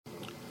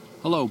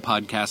Hello,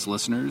 podcast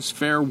listeners.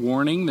 Fair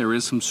warning, there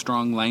is some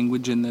strong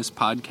language in this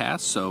podcast,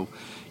 so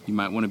you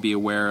might want to be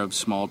aware of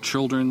small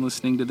children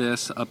listening to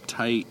this,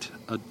 uptight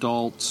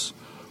adults,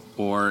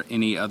 or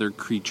any other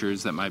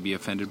creatures that might be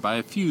offended by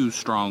a few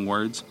strong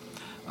words.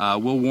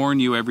 We'll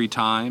warn you every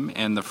time,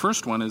 and the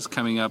first one is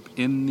coming up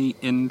in the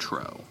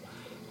intro,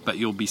 but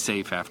you'll be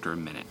safe after a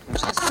minute.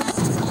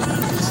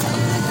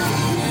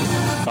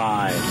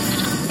 5,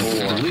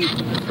 4,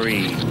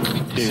 3,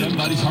 2,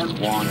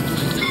 1,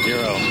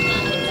 0.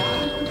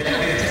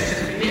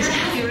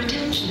 Have your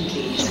attention,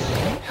 please.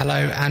 Hello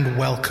and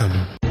welcome.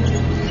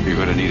 You're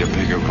gonna need a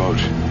bigger boat.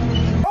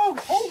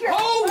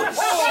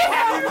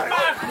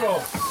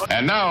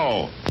 And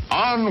now,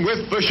 on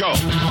with the show.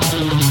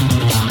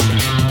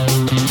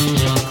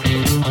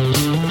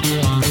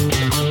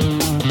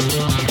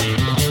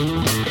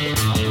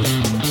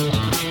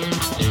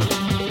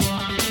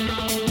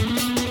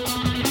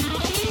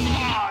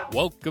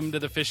 Welcome to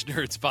the Fish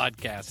Nerds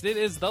Podcast. It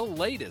is the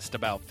latest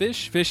about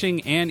fish,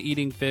 fishing, and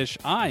eating fish.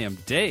 I am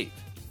Dave.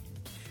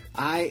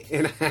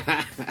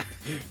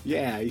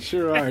 Yeah, you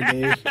sure are,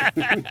 Dave.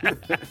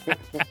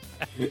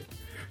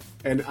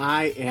 And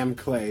I am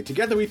Clay.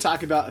 Together we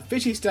talk about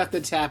fishy stuff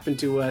that's happened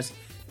to us,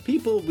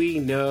 people we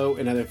know,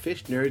 and other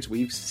fish nerds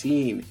we've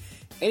seen.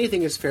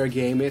 Anything is fair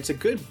game, and it's a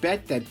good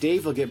bet that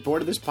Dave will get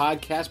bored of this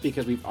podcast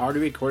because we've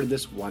already recorded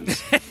this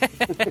once.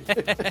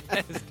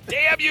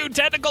 Damn you,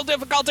 technical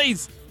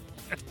difficulties!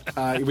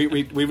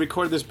 We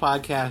recorded this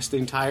podcast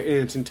in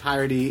its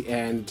entirety,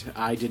 and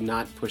I did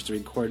not push the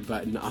record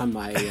button on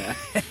my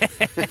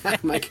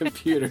my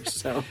computer,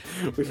 so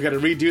we've got to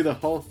redo the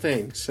whole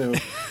thing. So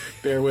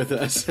bear with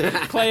us.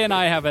 Clay and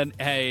I have an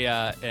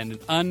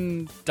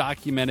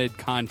undocumented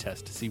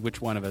contest to see which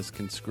one of us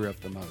can screw up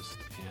the most.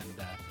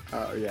 And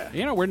oh yeah,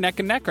 you know, we're neck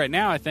and neck right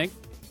now. I think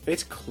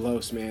it's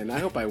close, man. I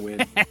hope I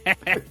win.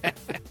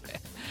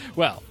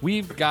 Well,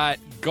 we've got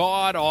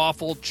god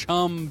awful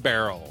chum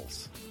barrels.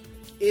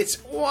 It's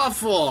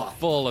awful.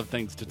 Full of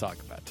things to talk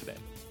about today.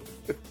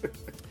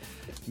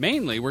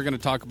 Mainly, we're going to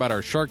talk about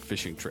our shark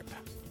fishing trip.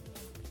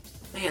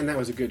 Man, that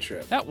was a good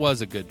trip. That was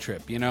a good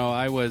trip. You know,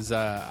 I was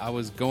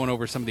going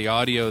over some of the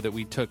audio that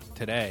we took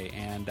today,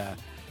 and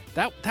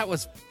that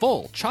was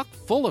chock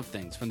full of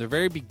things from the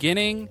very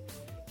beginning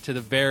to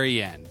the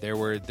very end. There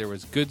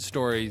was good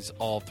stories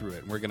all through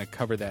it, and we're going to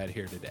cover that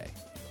here today.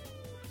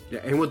 Yeah,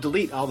 and we'll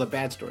delete all the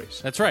bad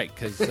stories. That's right,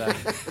 because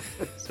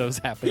those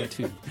happen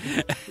too.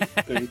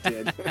 They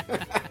did.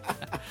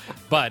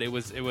 But it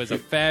was a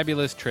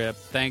fabulous trip.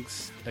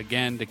 Thanks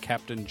again to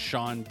Captain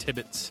Sean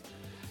Tibbetts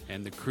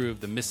and the crew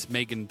of the Miss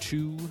Megan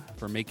 2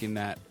 for making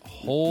that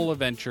whole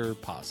adventure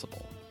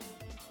possible.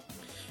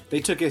 They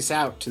took us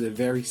out to the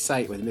very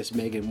site where Miss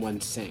Megan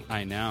once sank.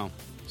 I know.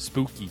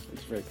 Spooky.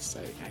 It's very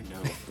exciting. I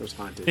know. It was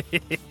haunted.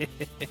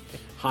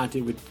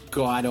 Haunted with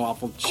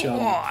god-awful chum.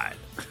 God.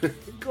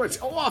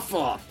 It's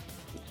awful.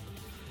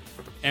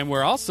 And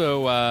we're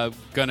also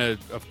going to,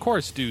 of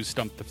course, do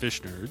Stump the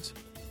Fish Nerds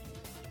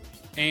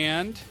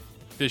and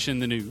Fish in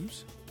the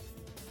News.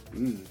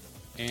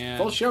 And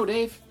Full show,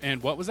 Dave.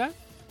 And what was that?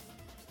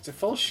 It's a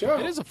full show.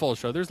 It is a full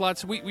show. There's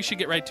lots. We should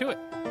get right to it.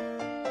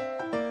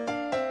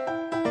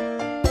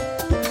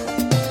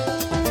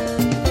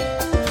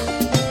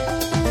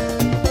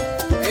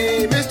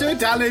 Hey, Mr.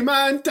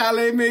 Tallyman,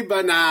 tally me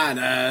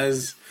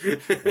bananas.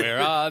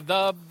 Where are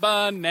the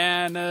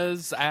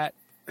bananas at?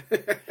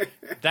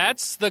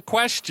 That's the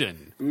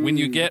question when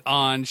you get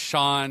on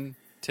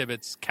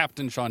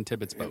Captain Sean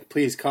Tibbetts' boat.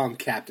 Please call him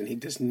Captain. He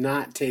does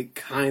not take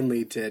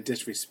kindly to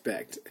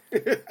disrespect.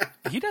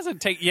 He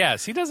doesn't take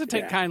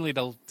kindly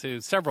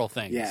to several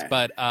things. Yeah.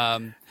 But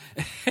and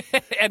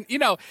you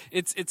know,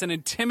 it's an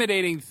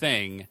intimidating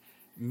thing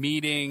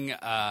meeting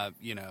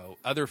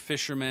other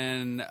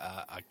fishermen,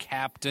 a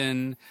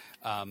captain.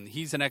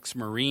 He's an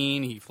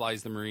ex-Marine. He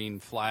flies the Marine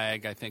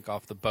flag, I think,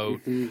 off the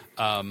boat.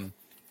 Mm-hmm.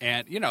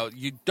 And, you know,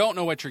 you don't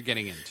know what you're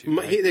getting into.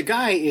 Right? The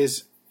guy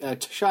is,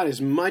 Sean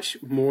is much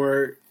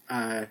more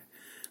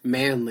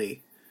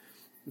manly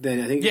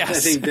than I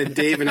think than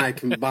Dave and I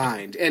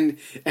combined. And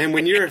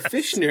when you're a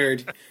fish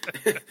nerd,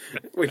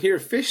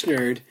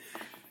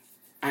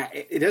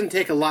 it doesn't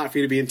take a lot for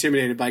you to be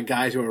intimidated by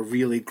guys who are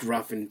really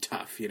gruff and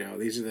tough. You know,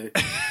 these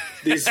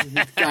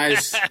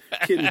guys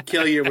can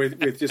kill you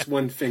with just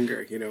one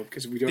finger. You know,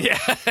 because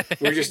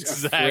we're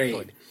just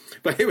afraid.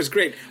 But it was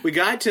great. We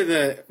got to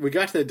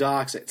the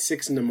docks at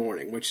 6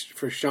 a.m, which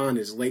for Sean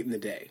is late in the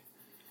day.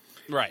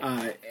 Right.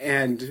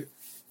 And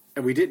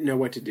we didn't know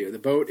what to do. The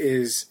boat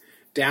is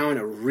down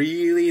a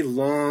really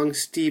long,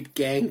 steep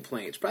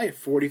gangplank. It's probably a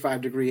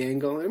 45-degree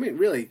angle. I mean,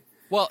 really.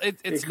 Well,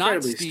 it's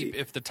not steep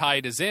if the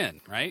tide is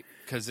in, right?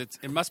 Because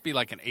it must be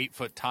like an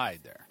 8-foot tide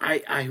there.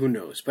 Who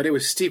knows? But it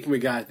was steep when we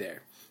got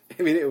there.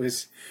 I mean, it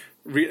was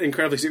really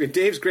incredibly steep. And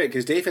Dave's great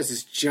because Dave has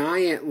this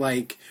giant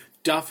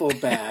duffel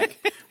bag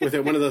with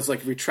one of those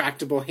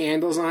retractable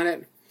handles on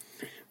it,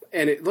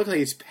 and it looked like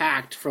he's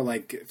packed for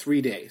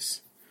 3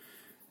 days.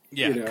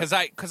 Yeah, because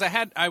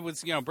I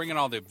was bringing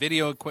all the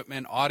video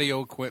equipment,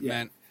 audio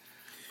equipment,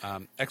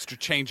 extra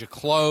change of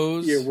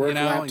clothes, your work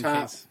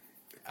laptop.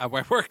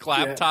 work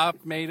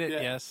laptop made it.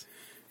 Yeah. Yes.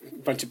 A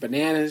bunch of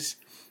bananas.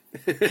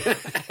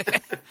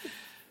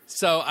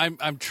 So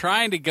I'm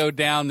trying to go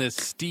down this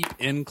steep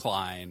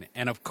incline,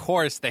 and of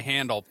course the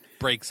handle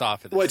breaks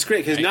off. Well, it's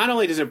great because not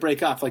only does it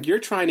break off, like you're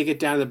trying to get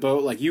down to the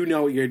boat, like you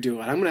know what you're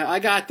doing. I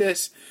got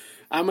this.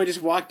 I'm gonna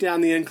just walk down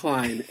the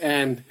incline,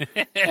 and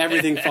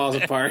everything falls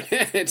apart.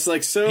 It's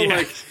like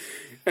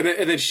and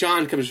then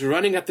Sean comes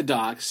running up the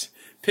docks,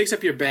 picks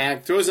up your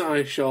bag, throws it on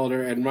his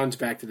shoulder, and runs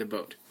back to the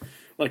boat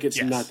like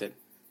it's nothing.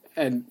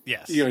 And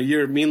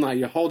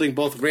you're holding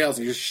both rails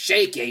and you're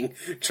shaking,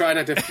 trying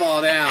not to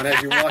fall down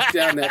as you walk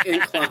down that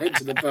incline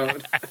to the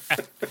boat.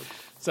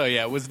 So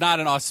it was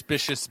not an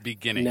auspicious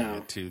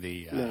beginning to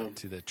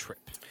the trip.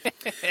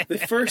 The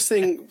first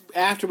thing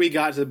after we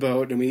got to the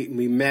boat and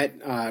we met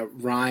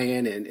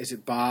Ryan and is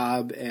it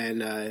Bob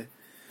and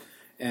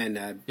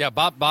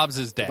Bob's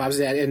his dad. Bob's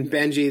dad and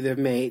Benji the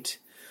mate.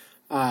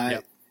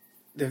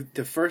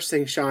 The first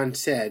thing Sean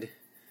said,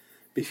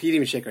 he didn't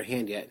even shake our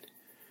hand yet.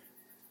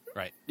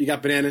 Right. You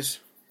got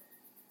bananas?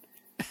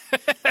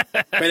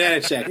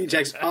 Banana check. He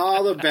checks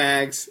all the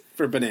bags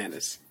for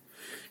bananas.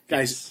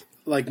 Guys,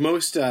 like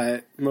most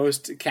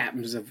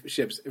captains of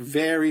ships,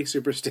 very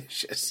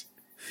superstitious.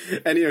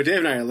 And, Dave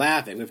and I are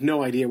laughing. We have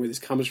no idea where this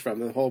comes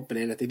from, the whole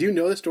banana thing. Do you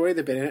know the story of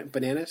the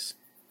bananas?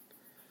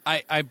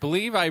 I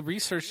believe I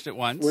researched it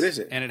once. What is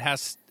it? And it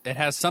has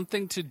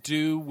something to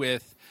do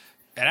with,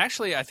 and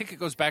actually I think it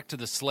goes back to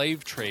the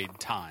slave trade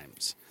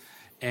times.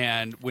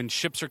 And when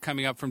ships are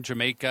coming up from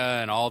Jamaica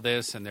and all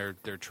this, and they're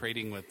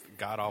trading with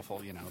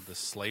god-awful, the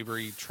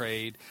slavery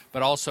trade,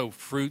 but also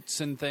fruits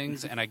and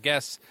things. And I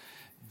guess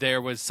there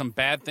was some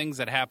bad things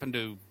that happened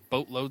to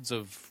boatloads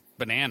of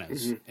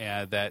bananas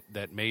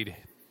that made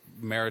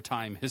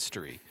maritime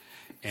history.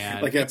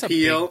 And like it's a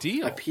peel, big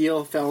deal. A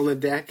peel fell on the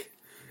deck,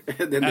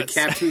 and then the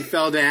captain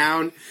fell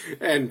down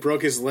and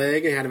broke his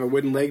leg and had a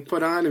wooden leg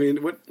put on. I mean,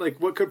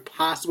 what could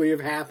possibly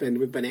have happened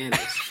with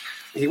bananas?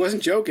 He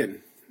wasn't joking.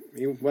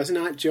 He was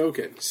not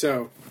joking.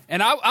 So,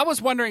 and I was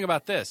wondering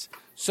about this.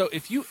 So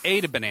if you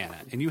ate a banana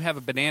and you have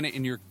a banana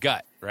in your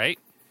gut, right?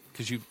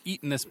 Because you've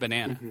eaten this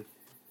banana.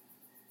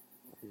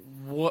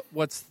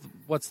 What's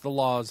the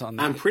laws on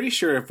that? I'm pretty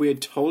sure if we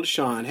had told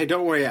Sean, "Hey,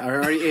 don't worry, I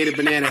already ate a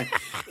banana,"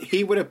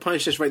 he would have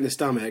punched us right in the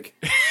stomach,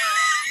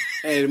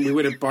 and we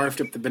would have barfed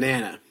up the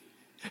banana.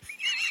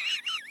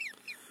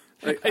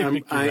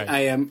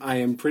 I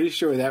am pretty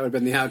sure that would have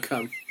been the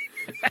outcome.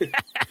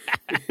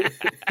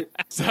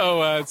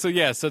 So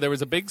there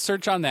was a big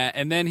search on that,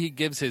 and then he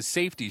gives his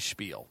safety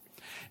spiel.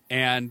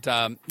 And,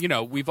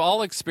 we've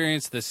all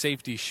experienced the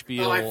safety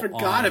spiel. Oh, I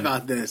forgot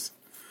about this.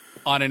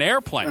 On an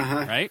airplane,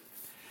 right?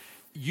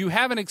 You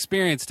haven't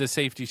experienced a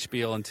safety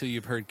spiel until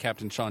you've heard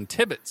Captain Sean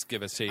Tibbetts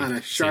give a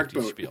safety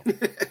spiel.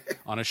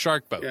 On a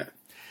shark boat.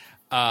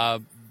 Yeah.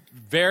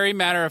 Very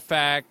matter of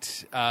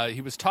fact,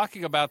 he was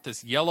talking about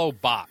this yellow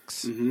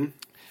box.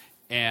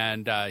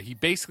 And he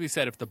basically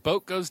said if the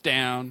boat goes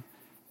down,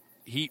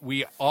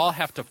 we all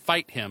have to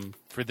fight him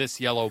for this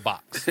yellow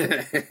box.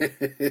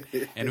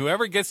 And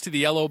whoever gets to the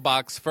yellow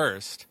box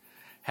first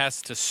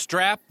has to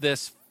strap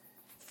this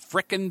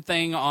frickin'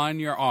 thing on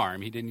your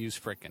arm. He didn't use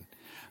frickin'.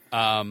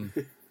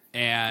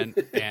 And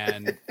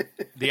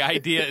the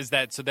idea is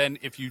that so then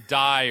if you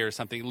die or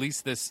something, at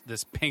least this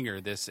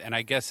pinger, and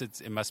I guess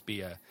it must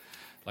be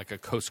like a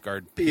Coast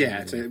Guard ping.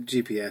 Yeah, it's a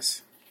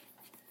GPS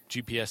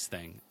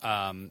thing.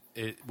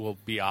 It will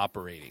be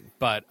operating.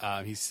 But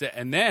he said,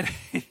 and then,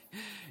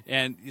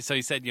 and so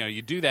he said,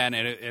 you do that,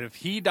 and if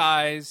he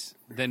dies,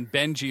 then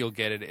Benji will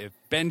get it. If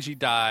Benji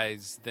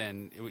dies,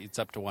 then it's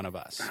up to one of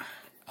us.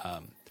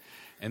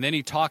 And then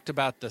he talked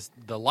about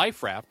the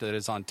life raft that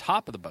is on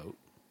top of the boat,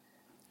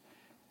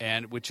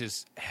 and which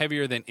is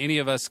heavier than any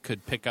of us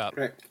could pick up.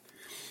 Right.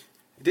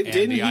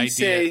 Didn't he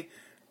say,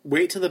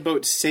 wait till the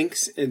boat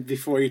sinks and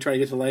before you try to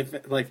get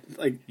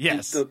to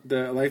yes.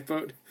 the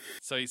lifeboat?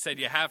 So he said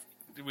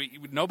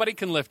nobody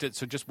can lift it,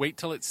 so just wait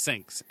till it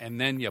sinks,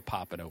 and then you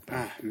pop it open.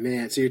 Ah,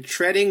 man. So you're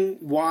treading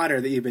water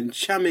that you've been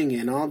chumming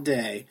in all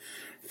day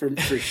for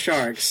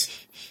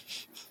sharks.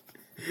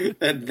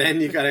 And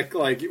then you gotta,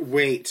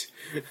 wait.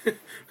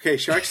 Okay,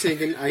 shark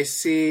sinking. I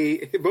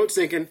see... Boat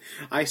sinking.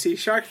 I see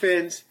shark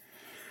fins.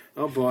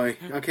 Oh, boy.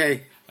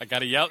 Okay. I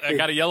got a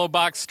yellow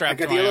box strapped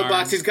to my arm. I got the yellow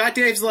box. He's got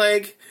Dave's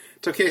leg.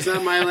 It's okay. It's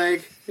not my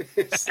leg.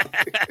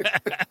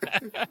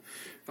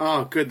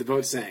 Oh, good. The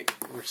boat sank.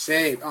 We're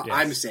saved. Oh, yes.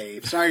 I'm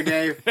saved. Sorry,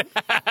 Dave.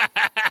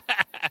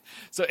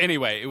 So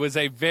anyway, it was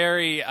a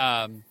very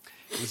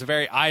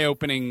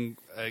eye-opening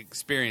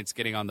experience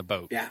getting on the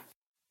boat. Yeah.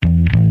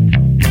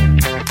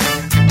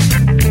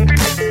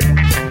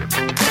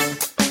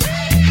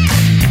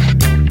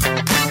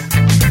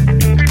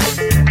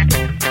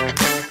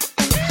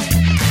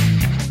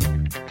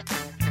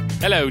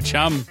 Hello,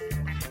 chum.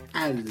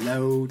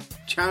 Hello,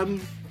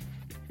 chum.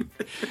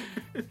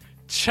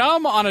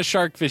 Chum on a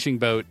shark fishing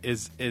boat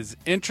is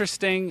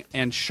interesting,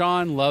 and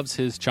Sean loves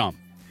his chum.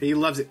 He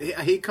loves it.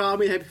 He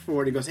called me the night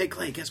before, and he goes, "Hey,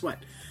 Clay, guess what?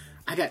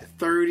 I got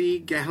 30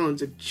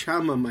 gallons of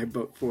chum on my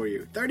boat for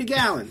you. 30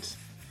 gallons."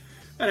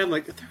 And I'm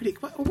like, 30?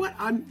 What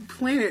on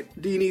planet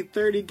do you need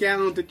 30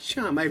 gallons of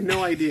chum? I have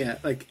no idea.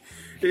 Like,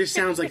 it just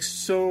sounds like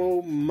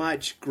so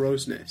much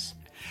grossness.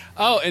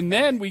 Oh, and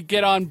then we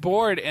get on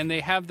board, and they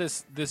have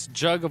this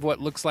jug of what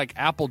looks like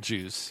apple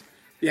juice.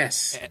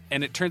 Yes.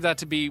 And it turns out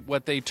to be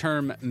what they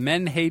term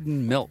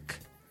Menhaden milk.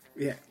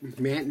 Yeah,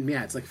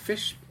 it's like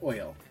fish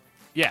oil.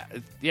 Yeah,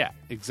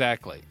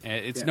 exactly.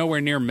 It's nowhere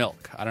near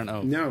milk. I don't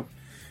know.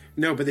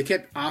 No, but they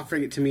kept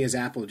offering it to me as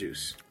apple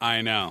juice.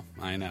 I know.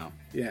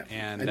 Yeah,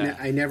 and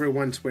I never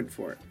once went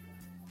for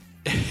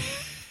it.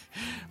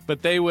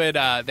 But they would.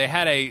 They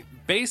had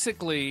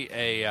basically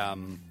a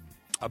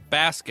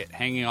basket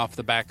hanging off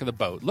the back of the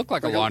boat. Looked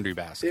like a laundry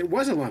basket. It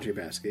was a laundry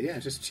basket. Yeah,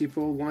 just a cheap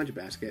old laundry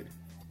basket.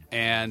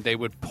 And they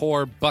would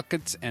pour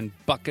buckets and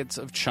buckets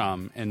of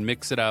chum and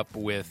mix it up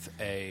with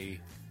a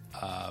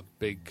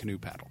big canoe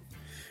paddle.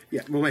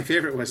 Yeah, well, my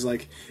favorite was,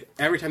 like,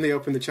 every time they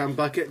opened the chum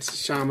buckets,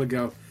 Sean would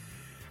go,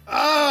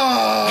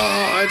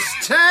 "Oh,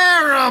 it's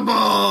terrible!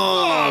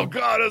 Oh,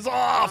 God, it's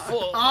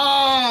awful!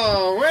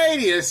 Oh, wait,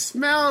 do you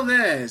smell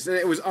this?" And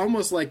it was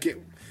almost like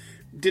it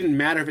didn't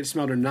matter if it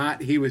smelled or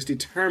not. He was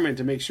determined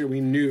to make sure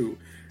we knew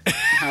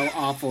how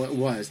awful it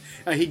was.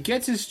 He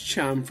gets his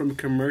chum from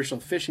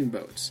commercial fishing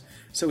boats.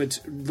 So it's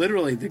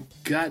literally the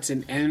guts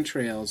and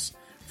entrails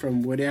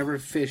from whatever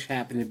fish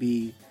happened to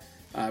be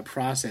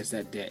processed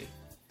that day.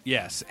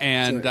 Yes,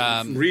 and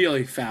so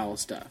really foul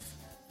stuff.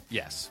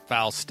 Yes,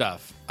 foul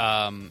stuff.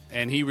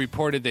 And he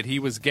reported that he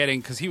was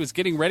getting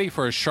ready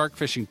for a shark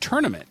fishing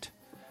tournament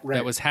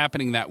that was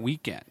happening that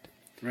weekend.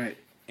 Right.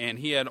 And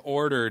he had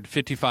ordered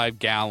 55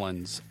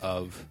 gallons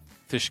of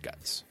fish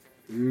guts.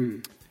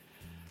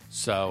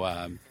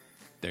 So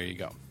there you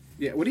go.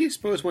 Yeah, what do you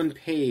suppose one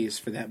pays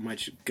for that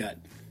much gut?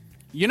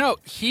 You know,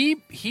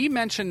 he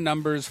mentioned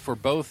numbers for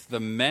both the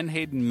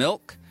Menhaden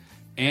milk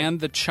and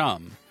the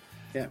chum.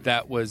 Yeah.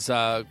 That was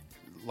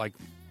like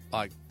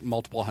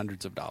multiple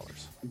hundreds of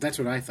dollars. That's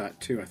what I thought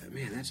too. I thought,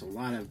 man, that's a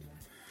lot of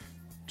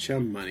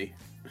chum money.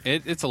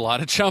 It's a lot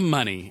of chum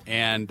money,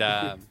 and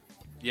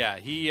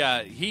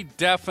he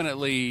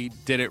definitely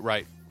did it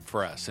right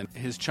for us. And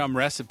his chum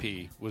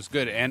recipe was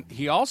good. And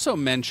he also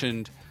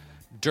mentioned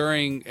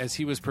as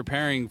he was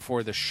preparing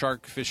for the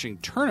shark fishing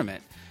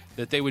tournament,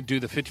 that they would do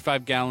the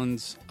 55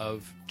 gallons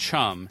of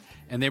chum,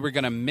 and they were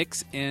going to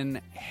mix in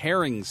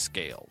herring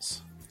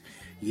scales.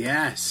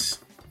 Yes.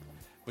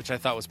 Which I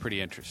thought was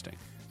pretty interesting.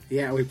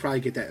 Yeah, we'd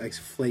probably get that like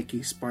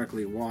flaky,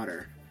 sparkly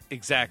water.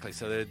 Exactly.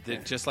 So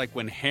just like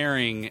when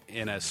herring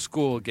in a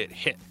school get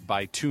hit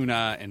by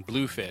tuna and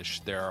bluefish,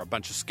 there are a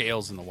bunch of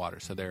scales in the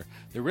water. So they're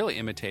really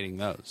imitating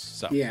those.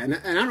 So yeah, and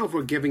I don't know if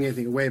we're giving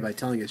anything away by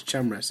telling his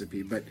chum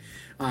recipe, but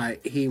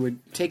he would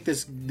take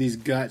these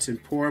guts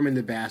and pour them in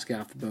the basket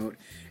off the boat,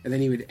 and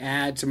then he would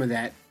add some of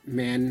that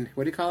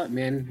what do you call it?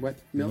 Milk?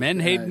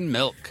 Menhaden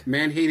milk.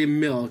 Menhaden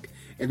milk,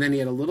 and then he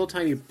had a little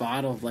tiny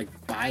bottle of like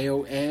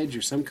Bio Edge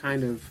or some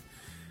kind of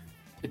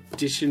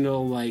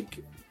additional like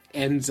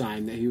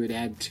enzyme that he would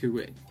add to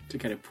it to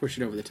kind of push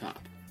it over the top.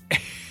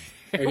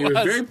 And he was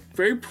very,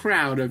 very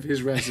proud of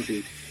his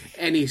recipe.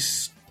 And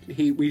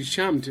we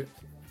chummed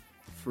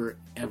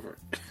forever.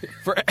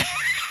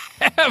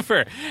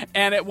 Forever.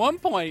 And at one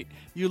point,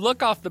 you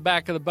look off the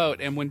back of the boat,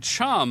 and when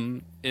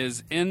chum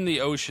is in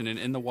the ocean and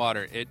in the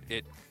water,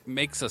 it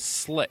makes a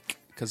slick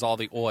because all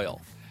the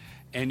oil.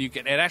 And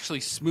it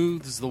actually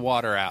smooths the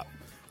water out.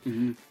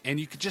 Mm-hmm. And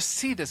you could just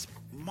see this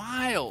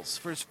miles,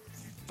 for as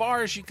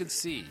far as you could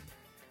see,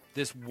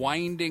 this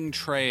winding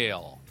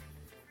trail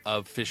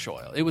of fish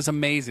oil. It was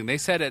amazing. They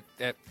said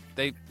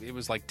it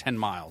was like 10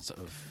 miles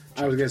of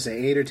chum. I was going to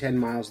say 8 or 10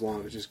 miles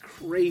long. It was just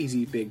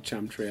crazy big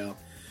chum trail.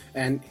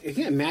 And I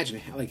can't imagine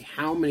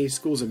how many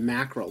schools of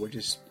mackerel were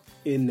just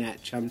in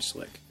that chum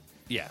slick.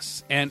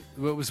 Yes. And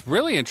what was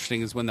really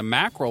interesting is when the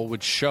mackerel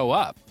would show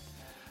up,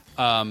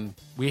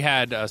 we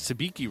had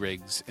sabiki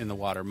rigs in the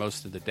water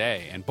most of the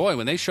day. And boy,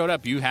 when they showed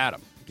up, you had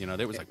them. You know,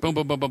 there was like boom,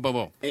 boom, boom, boom, boom,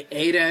 boom.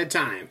 8 at a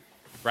time.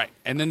 Right.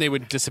 And then they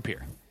would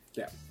disappear.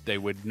 Yeah. They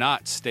would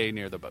not stay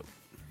near the boat.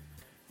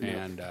 No,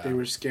 and they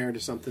were scared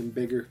of something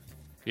bigger.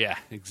 Yeah,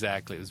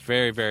 exactly. It was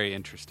very, very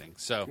interesting.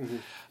 So,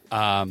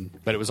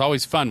 but it was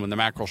always fun when the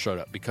mackerel showed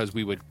up because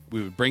we would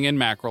bring in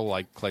mackerel,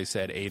 like Clay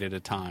said, 8 at a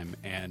time,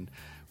 and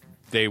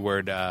they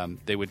would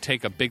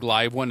take a big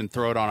live one and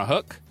throw it on a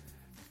hook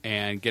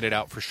and get it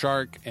out for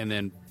shark, and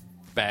then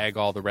bag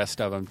all the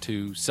rest of them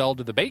to sell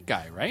to the bait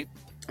guy, right?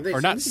 Or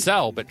not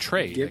sell, but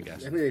trade, I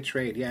guess. I think they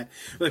trade, yeah.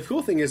 But the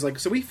cool thing is,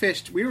 so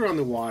we were on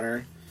the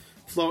water,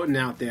 floating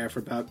out there for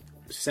about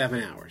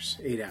 7 hours,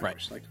 8 hours,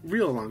 right. Like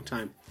real long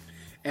time.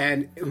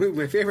 And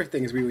my favorite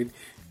thing is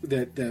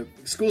the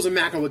schools of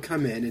mackerel would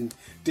come in, and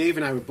Dave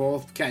and I would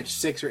both catch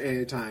 6 or 8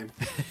 at a time.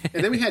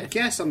 And then we had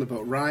guests on the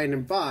boat, Ryan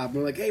and Bob. And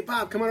we're like, hey,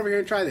 Bob, come on over here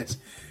and try this.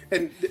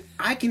 And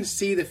I can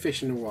see the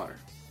fish in the water.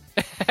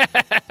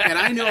 And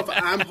I know if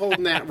I'm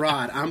holding that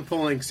rod, I'm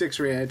pulling 6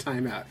 or 8 at a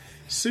time out.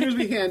 As soon as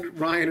we hand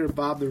Ryan or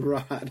Bob the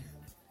rod,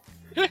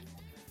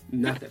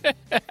 nothing.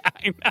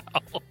 I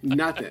know.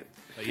 Nothing.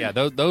 But yeah,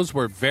 those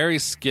were very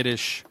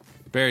skittish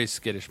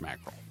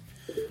mackerel.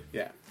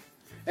 Yeah.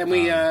 And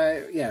we,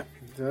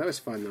 so that was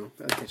fun, though.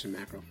 I was catching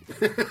mackerel.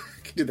 I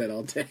could do that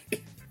all day.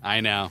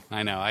 I know.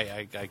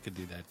 I could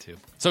do that, too.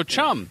 So,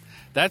 Chum.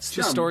 That's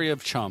the story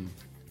of Chum.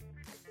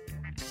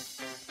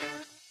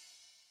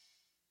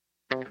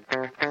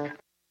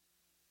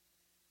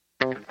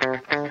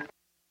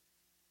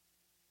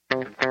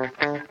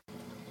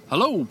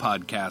 Hello,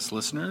 podcast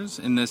listeners.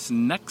 In this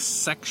next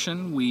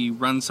section, we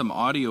run some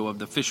audio of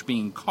the fish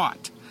being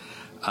caught.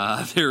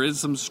 There is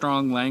some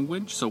strong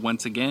language, so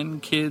once again,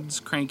 kids,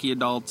 cranky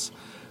adults,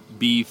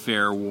 be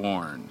fair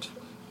warned.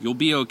 You'll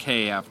be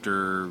okay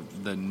after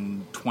the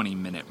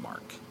 20-minute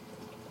mark.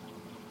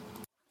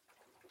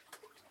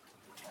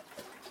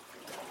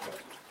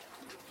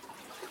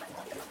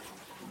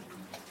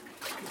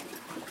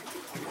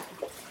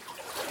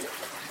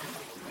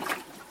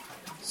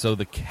 So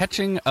the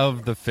catching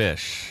of the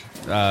fish.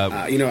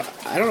 I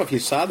don't know if you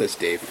saw this,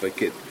 Dave, but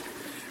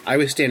I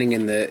was standing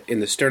in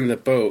the stern of the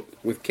boat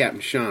with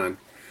Captain Sean.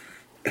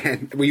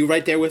 And were you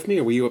right there with me,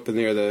 or were you up in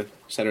near the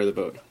center of the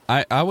boat?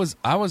 I was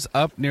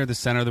up near the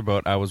center of the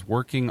boat. I was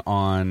working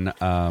on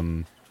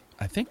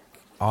I think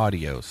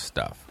audio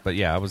stuff, but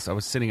yeah, I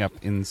was sitting up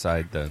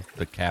inside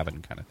the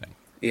cabin kind of thing.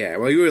 Yeah,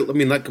 well, you were. I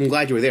mean, I'm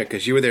glad you were there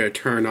because you were there to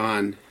turn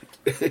on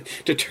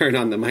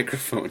the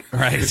microphone,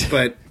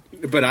 right?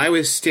 But I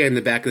was standing in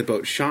the back of the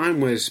boat. Sean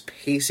was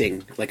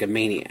pacing like a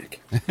maniac.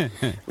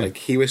 Like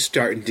he was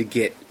starting to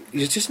get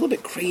just a little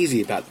bit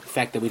crazy about the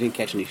fact that we didn't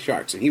catch any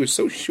sharks, and he was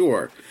so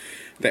sure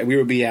that we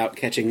would be out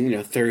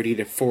catching 30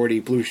 to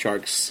 40 blue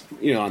sharks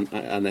on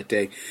that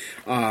day.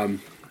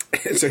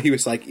 So he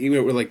was like,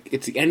 we're like,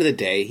 it's the end of the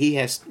day. He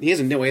has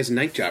a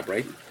night job,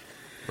 right?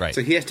 Right.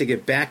 So he has to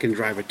get back and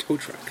drive a tow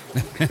truck.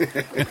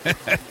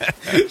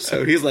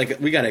 So he's like,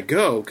 we got to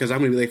go because I'm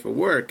going to be late for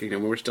work.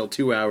 We're still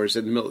 2 hours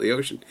in the middle of the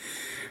ocean.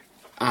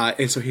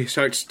 And so he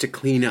starts to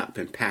clean up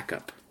and pack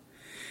up.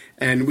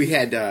 And we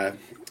had,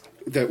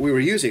 we were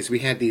using, so we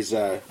had these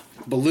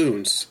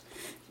balloons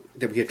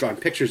that we had drawn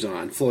pictures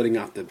on floating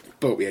off the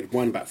boat. We had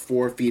one about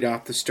 4 feet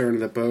off the stern of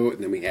the boat,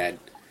 and then we had,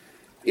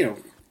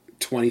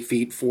 20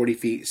 feet, 40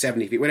 feet,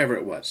 70 feet, whatever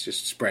it was,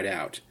 just spread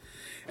out.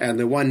 And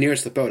the one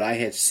nearest the boat I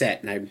had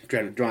set, and I'd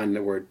drawn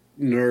the word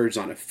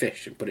nerds on a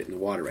fish and put it in the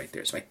water right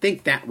there. So I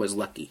think that was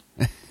lucky.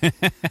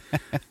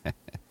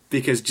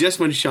 Because just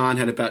when Sean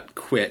had about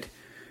quit,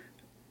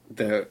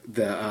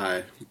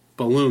 the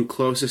balloon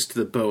closest to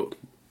the boat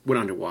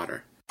went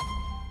underwater.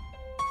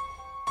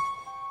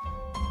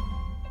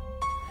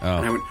 Oh.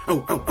 And I went,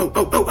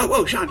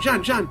 oh, Sean.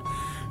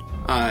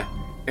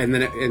 And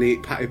then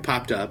it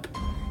popped up.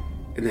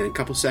 And then a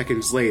couple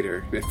seconds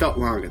later, and it felt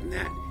longer than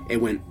that,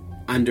 it went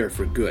under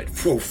for good.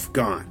 Woof,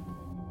 gone.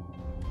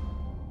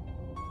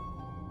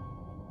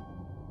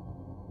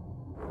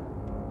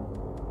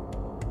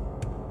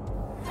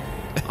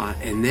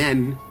 And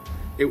then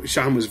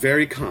Sean was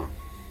very calm.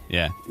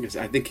 Yeah. Because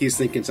I think he's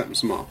thinking something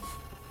small.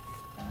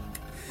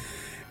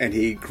 And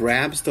he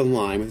grabs the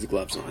line with his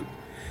gloves on,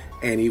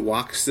 and he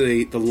walks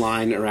the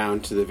line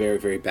around to the very,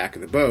 very back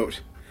of the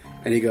boat,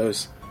 and he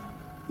goes,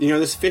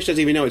 this fish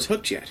doesn't even know it's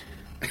hooked yet.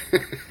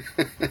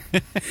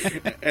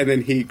 And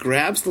then he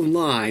grabs the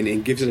line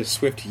and gives it a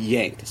swift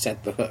yank to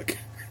set the hook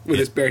with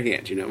his bare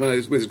hands,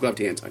 with his gloved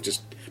hands on,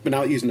 but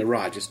not using the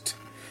rod, just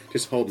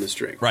holding the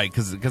string. Right,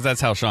 because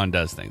that's how Sean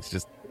does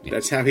things.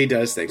 That's how he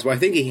does things. Well, I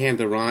think he handed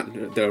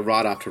the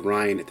rod off to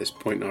Ryan at this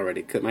point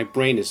already, because my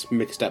brain has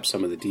mixed up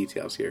some of the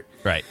details here.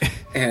 Right.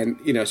 And,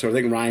 so I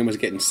think Ryan was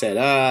getting set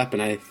up,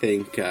 and I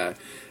think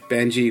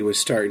Benji was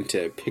starting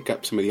to pick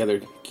up some of the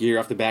other gear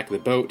off the back of the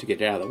boat to get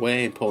it out of the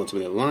way and pulling some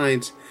of the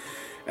lines.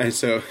 And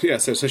so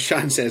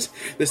Sean says,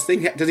 this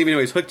thing doesn't even know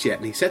he's hooked yet,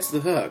 and he sets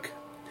the hook,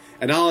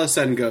 and all of a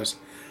sudden goes,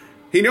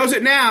 he knows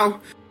it now!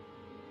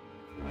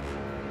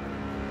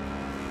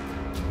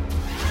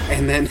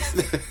 And then...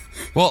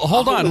 Well,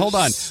 hold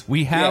on.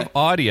 We have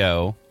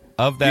audio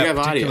of that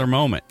particular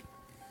moment.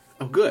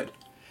 Oh, good.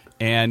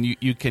 And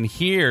you can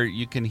hear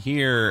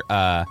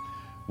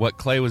what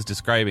Clay was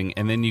describing,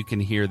 and then you can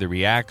hear the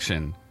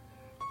reaction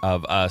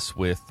of us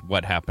with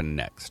what happened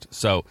next.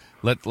 So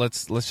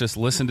let's just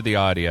listen to the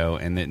audio,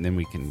 and then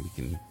we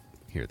can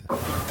hear this.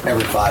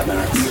 Every 5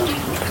 minutes.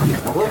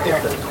 Look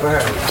there.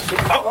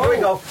 Oh, here we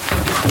go.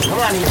 Come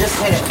on, you just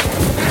hit it.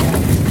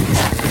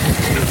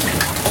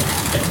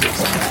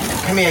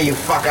 Come here, you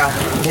fucker.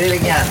 Hit it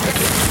again.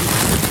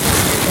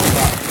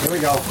 Here we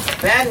go.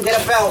 Ben,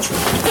 get a belt.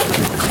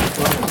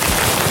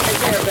 Take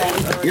care, Ben.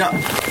 Yeah.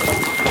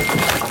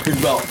 Good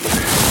belt.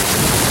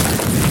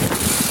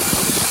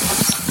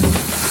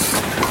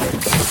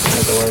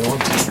 That's the right one.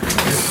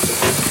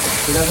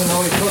 He doesn't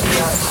know he's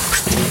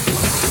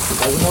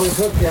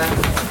hooked yet.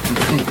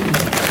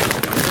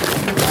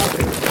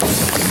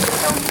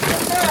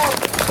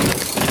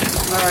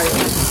 All right.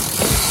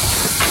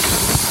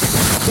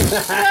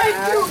 Thank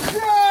you,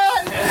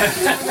 God!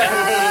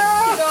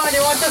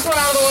 You want this one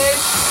out of the way?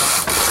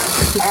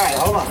 Alright,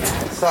 hold on.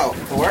 So,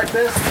 to work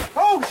this...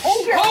 Oh,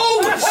 shit!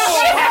 Oh,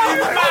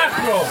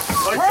 Mako!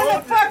 Turn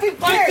the fucking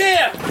key! Right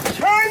there!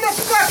 Turn the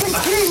fucking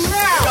key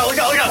now! Look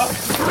out! Yeah!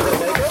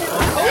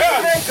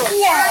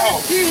 Wow! Turn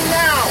the key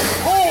now!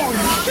 Holy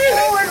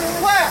shit!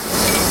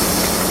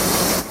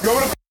 left. Go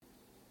to.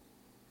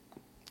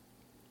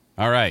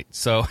 All right,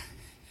 so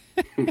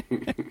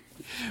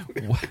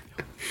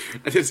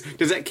Does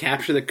that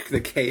capture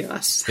the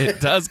chaos? it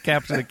does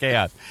capture the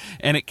chaos,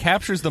 and it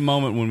captures the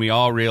moment when we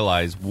all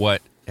realize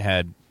what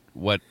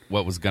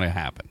was going to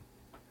happen.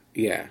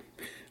 Yeah.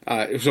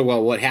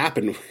 What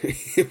happened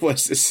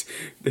was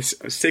this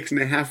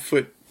 6.5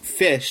 foot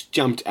fish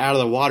jumped out of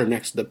the water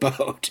next to the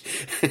boat.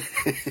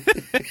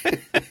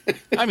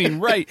 I mean,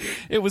 right?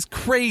 It was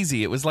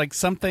crazy. It was like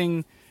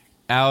something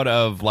out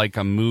of like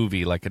a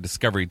movie, like a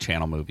Discovery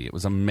Channel movie. It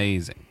was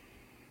amazing.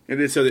 And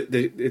then so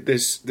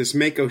this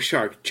Mako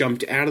shark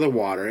jumped out of the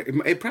water.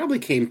 It probably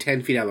came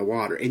 10 feet out of the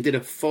water and did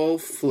a full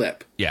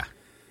flip. Yeah.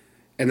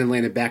 And then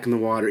landed back in the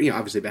water.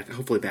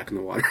 Hopefully back in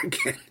the water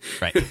again.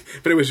 Right.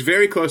 But it was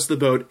very close to the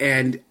boat.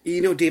 And,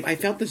 Dave, I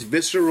felt this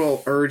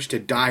visceral urge to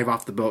dive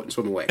off the boat and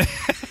swim away.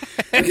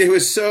 It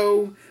was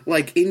so,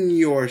 in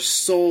your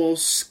soul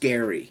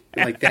scary.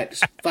 Like that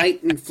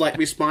fight and flight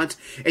response.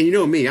 And you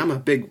know me, I'm a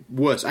big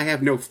wuss. I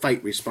have no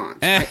fight response.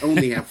 I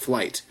only have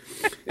flight.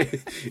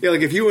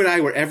 If you and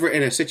I were ever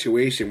in a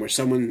situation where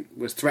someone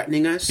was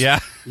threatening us,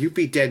 you'd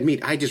be dead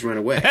meat. I just run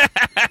away.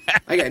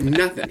 I got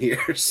nothing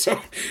here. So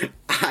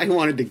I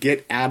wanted to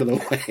get out of the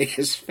way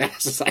as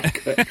fast as I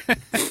could.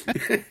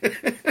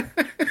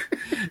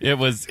 It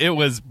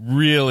was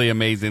really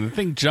amazing. The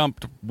thing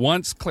jumped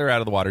once clear out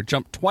of the water,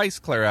 jumped twice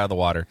clear out of the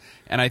water,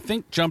 and I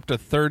think jumped a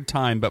third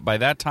time, but by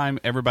that time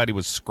everybody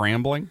was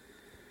scrambling.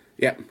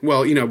 Yeah,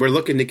 well, we're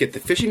looking to get the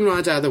fishing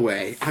rods out of the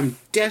way. I'm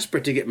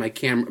desperate to get my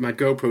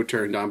GoPro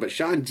turned on, but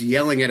Sean's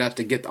yelling at us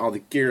to get all the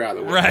gear out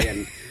of the way. Right.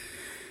 And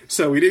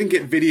so we didn't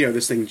get video of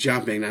this thing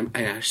jumping, and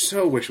I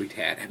so wish we'd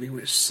had. I mean,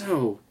 it was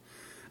so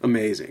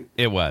amazing.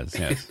 It was,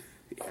 yes.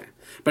 Yeah.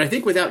 But I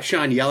think without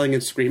Sean yelling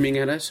and screaming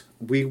at us,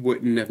 we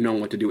wouldn't have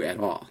known what to do at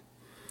all.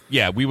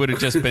 Yeah, we would have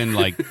just been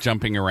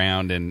jumping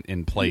around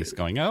in place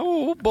going,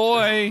 oh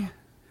boy.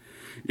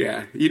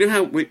 Yeah, you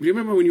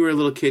remember when you were a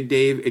little kid,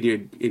 Dave,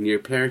 and your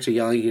parents are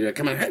yelling at you to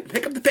come on, hey,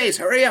 pick up the pace,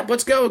 hurry up,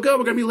 let's go,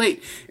 we're gonna be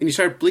late, and you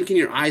start blinking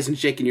your eyes and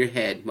shaking your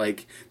head,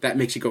 like that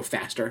makes you go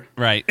faster,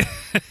 right?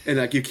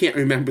 And you can't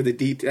remember the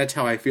detail. That's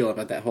how I feel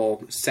about that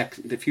whole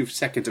the few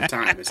seconds of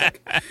time. It's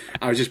like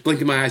I was just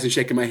blinking my eyes and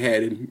shaking my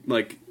head, and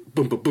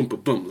boom, boom, boom,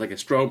 boom, boom, like a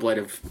strobe light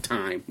of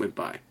time went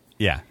by.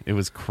 Yeah, it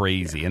was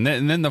crazy, yeah.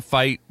 and then the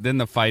fight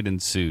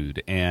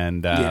ensued,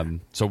 and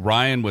so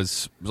Ryan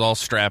was all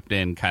strapped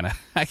in, kind of.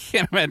 I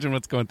can't imagine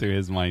what's going through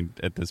his mind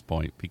at this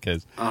point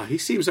because he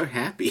seems so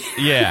happy.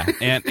 Yeah,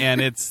 and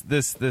it's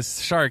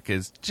this shark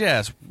is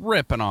just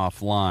ripping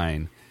off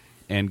line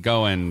and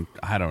going,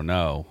 I don't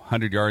know,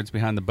 100 yards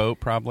behind the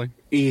boat probably.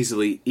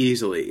 Easily,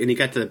 and he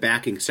got to the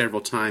backing several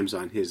times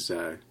on his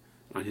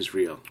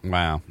reel.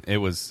 Wow, it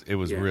was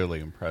really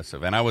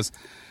impressive, and I was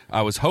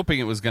hoping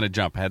it was going to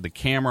jump. I had the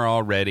camera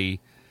all ready.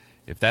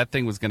 If that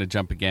thing was going to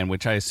jump again,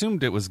 which I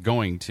assumed it was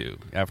going to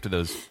after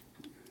those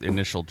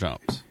initial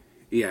jumps.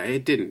 Yeah,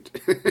 it didn't.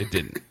 It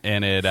didn't.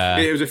 And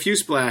it was a few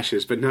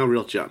splashes, but no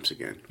real jumps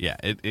again. Yeah,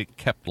 it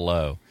kept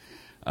low.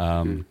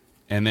 And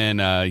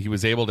then he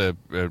was able to,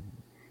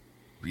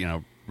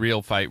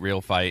 real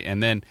fight.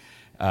 And then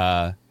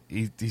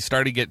he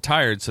started to get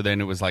tired, so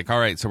then it was like, all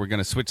right, so we're going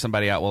to switch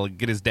somebody out. Well,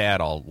 get his dad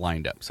all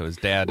lined up. So his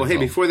dad... Well,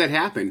 before that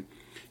happened...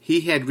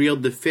 He had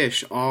reeled the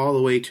fish all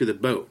the way to the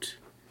boat.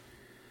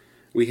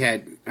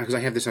 Because I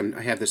have this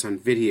on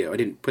video. I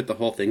didn't put the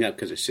whole thing up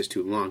because it's just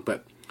too long.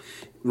 But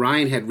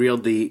Ryan had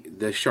reeled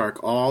the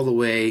shark all the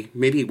way,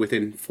 maybe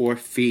within 4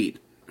 feet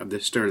of the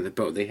stern of the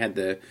boat. They had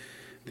the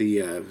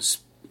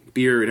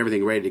spear and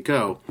everything ready to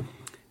go,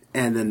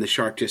 and then the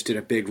shark just did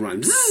a big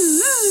run,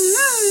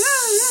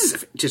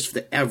 just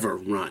the ever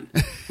run,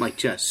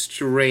 just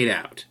straight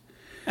out.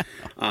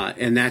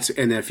 And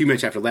then a few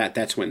minutes after that,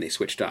 that's when they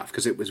switched off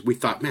because we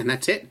thought, man,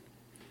 that's it.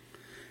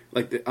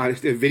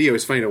 The video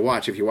is funny to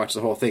watch if you watch the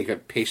whole thing. You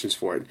have patience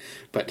for it,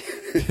 but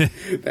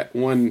that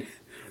one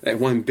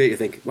bit, you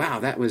think, wow,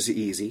 that was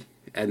easy,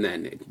 and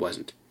then it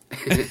wasn't.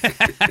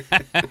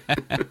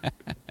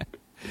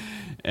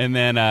 And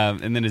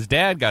then his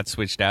dad got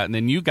switched out, and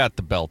then you got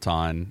the belt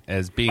on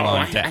as being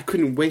on deck. I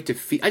couldn't wait to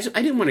feel. I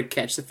didn't want to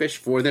catch the fish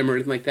for them or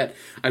anything like that.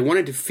 I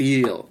wanted to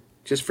feel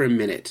just for a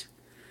minute.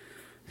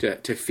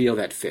 To feel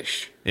that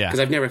fish, yeah, because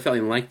I've never felt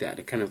anything like that.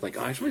 It kind of I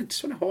just want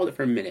to hold it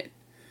for a minute,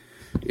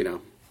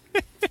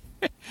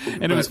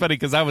 And it was funny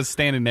because I was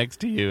standing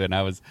next to you, and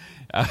I was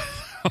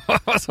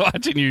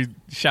watching you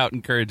shout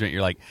encouragement.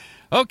 You're like,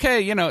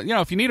 okay,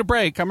 if you need a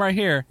break, I'm right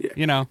here.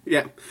 Yeah.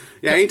 Yeah.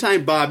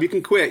 Anytime, Bob, you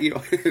can quit.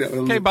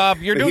 Okay, Bob,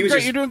 you're doing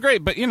great. You're doing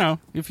great, but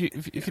if you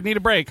need a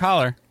break,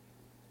 holler.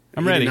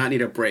 I'm ready. He did not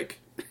need a break.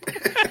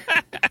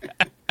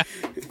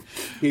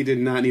 He did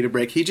not need a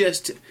break. He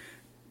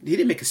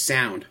didn't make a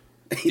sound.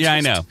 I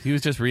know. He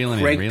was just reeling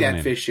in. Cranked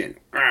that fish in.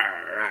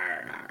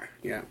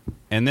 Yeah.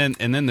 And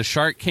then the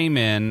shark came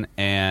in,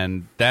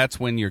 and that's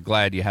when you're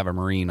glad you have a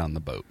Marine on the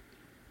boat.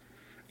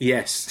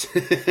 Yes.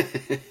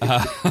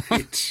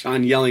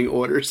 Sean yelling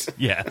orders.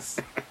 Yes.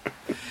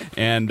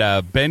 And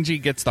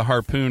Benji gets the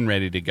harpoon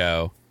ready to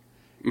go,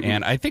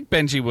 And I think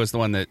Benji was the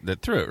one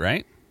that threw it,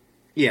 right?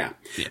 Yeah.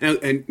 Now,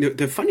 and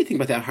the funny thing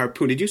about that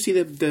harpoon, did you see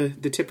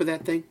the tip of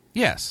that thing?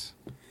 Yes.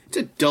 It's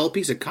a dull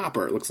piece of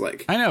copper, it looks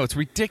like. I know, it's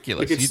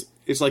ridiculous. Like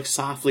it's like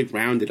softly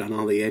rounded on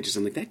all the edges.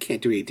 I'm like, that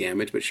can't do any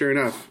damage, but sure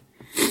enough,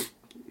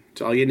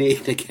 it's all you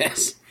need, I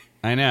guess.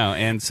 I know,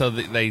 and so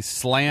they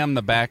slam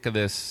the back of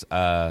this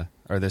or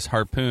this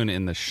harpoon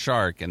in the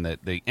shark, and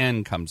the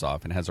end comes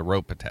off and has a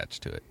rope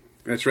attached to it.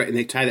 That's right, and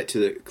they tie that to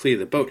the cleat of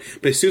the boat.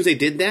 But as soon as they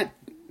did that,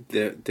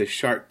 the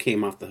shark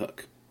came off the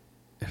hook.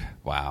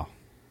 Wow.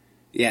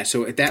 Yeah,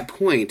 so at that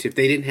point, if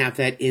they didn't have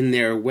that in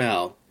there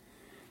well,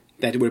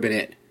 that would have been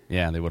it.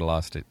 Yeah, they would have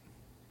lost it.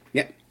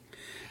 Yep.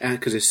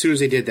 Because as soon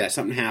as they did that,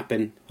 something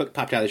happened. Hook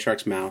popped out of the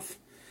shark's mouth.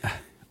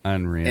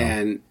 Unreal.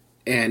 And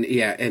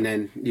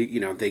then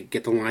you know they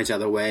get the lines out of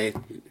the way.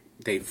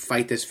 They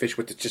fight this fish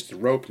with just a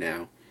rope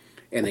now,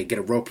 and they get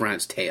a rope around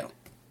its tail.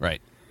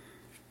 Right.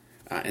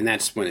 And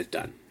that's when it's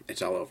done.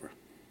 It's all over.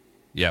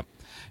 Yep.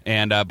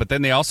 And but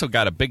then they also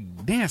got a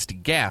big nasty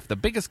gaff, the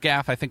biggest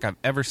gaff I think I've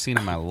ever seen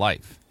in my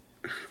life.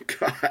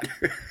 God.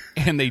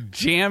 And they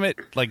jam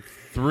it like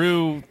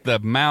through the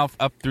mouth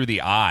up through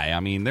the eye.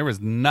 I mean, there was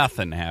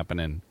nothing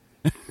happening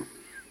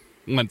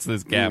once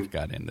this gaff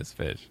got in this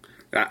fish.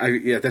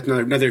 Yeah, that's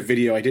another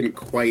video I didn't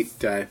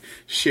quite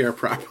share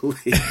properly.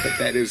 But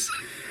that is,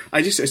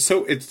 I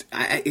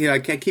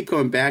keep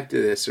going back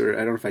to this, or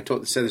I don't know if I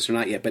said this or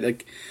not yet. But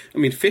like, I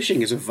mean,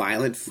 fishing is a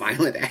violent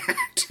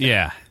act.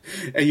 Yeah.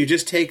 And you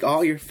just take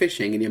all your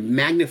fishing and you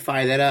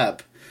magnify that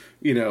up,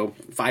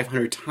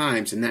 500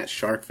 times, and that's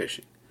shark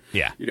fishing.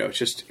 Yeah. It's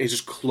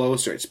just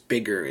closer, it's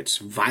bigger, it's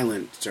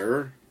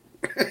violenter.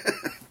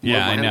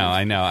 Yeah,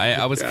 I know.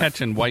 I was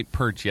catching white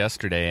perch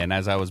yesterday, and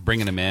as I was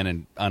bringing them in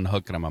and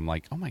unhooking them, I'm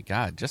like, oh my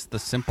God, just the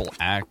simple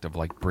act of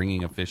like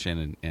bringing a fish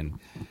in and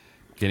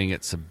getting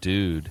it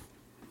subdued.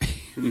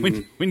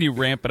 when you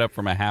ramp it up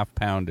from a half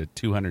pound to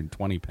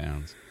 220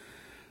 pounds.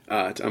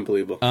 It's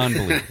unbelievable.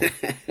 Unbelievable.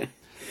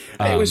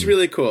 It was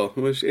really cool.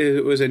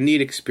 It was a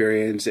neat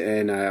experience,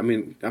 and I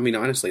mean,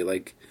 honestly,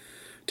 like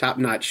top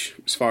notch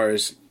as far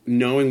as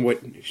knowing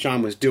what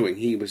Sean was doing.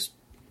 He was.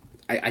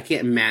 I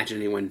can't imagine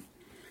anyone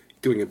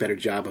doing a better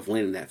job of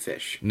landing that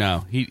fish.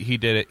 No, he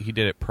did it. He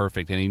did it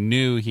perfect, and he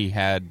knew he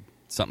had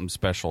something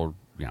special.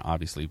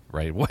 Obviously,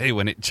 right away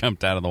when it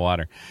jumped out of the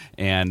water,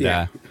 and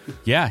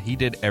he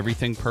did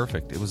everything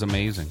perfect. It was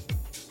amazing.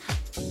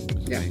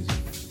 Amazing.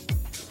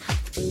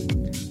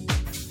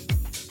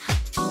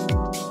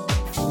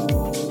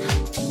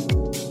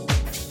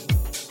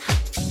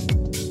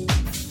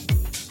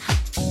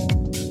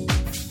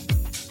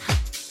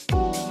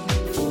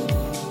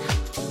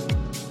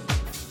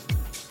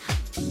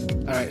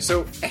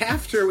 So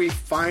after we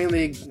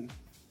finally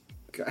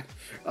got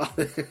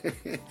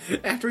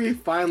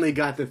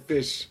the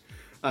fish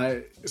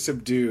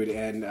subdued,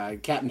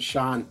 and Captain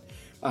Sean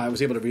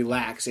was able to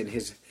relax, and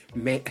his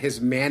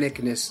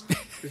manicness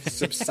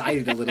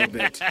subsided a little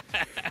bit,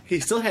 he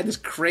still had this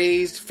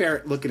crazed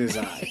ferret look in his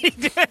eye. He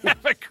did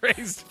have a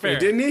crazed ferret,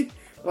 didn't he?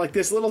 Like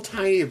this little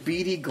tiny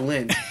beady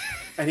glint.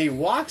 And he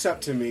walks up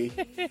to me,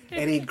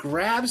 and he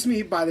grabs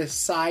me by the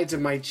sides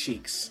of my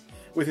cheeks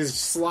with his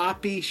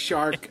sloppy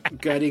shark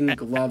gutting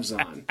gloves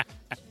on,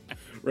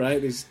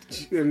 right?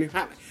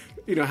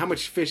 How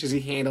much fish has he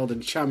handled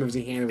and chum has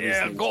he handled?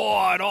 Yeah,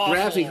 God, awful.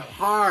 Grabs me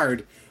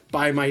hard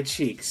by my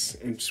cheeks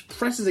and just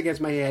presses against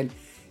my head,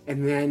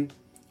 and then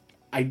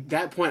at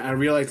that point I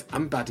realized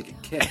I'm about to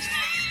get kissed,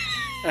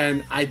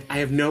 and I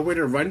have nowhere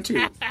to run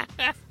to.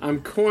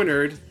 I'm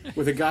cornered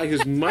with a guy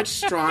who's much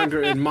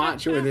stronger and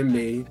macho than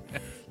me,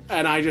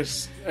 and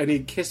he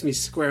kissed me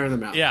square in the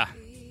mouth. Yeah,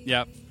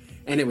 yep.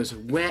 And it was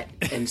wet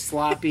and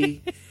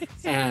sloppy,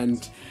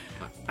 and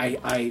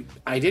I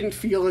didn't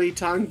feel any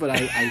tongue, but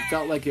I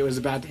felt like it was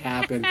about to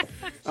happen,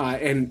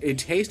 and it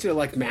tasted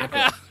like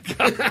Mako.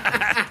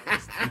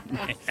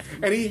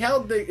 And he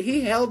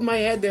held my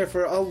head there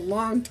for a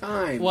long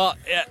time. Well,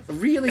 a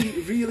really,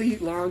 really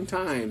long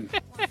time.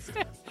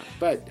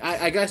 But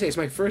I gotta say, it's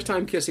my first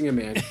time kissing a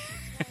man,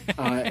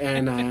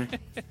 and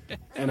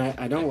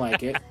I don't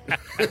like it.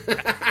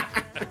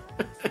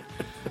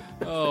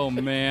 Oh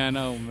man!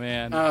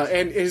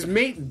 And his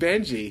mate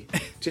Benji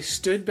just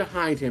stood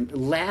behind him,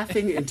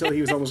 laughing until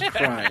he was almost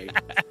crying.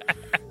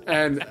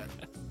 And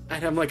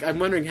I'm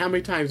wondering how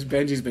many times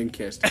Benji's been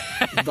kissed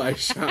by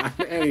Sean.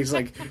 And he's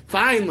like,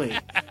 finally,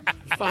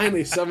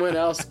 someone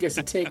else gets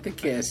to take the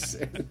kiss.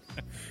 And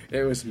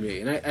it was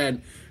me.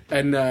 And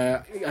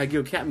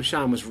Captain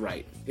Sean was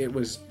right. It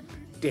was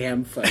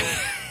damn funny,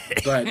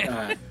 but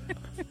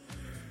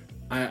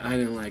I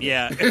didn't like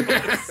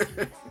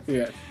it.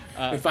 Yeah.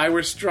 If I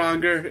were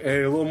stronger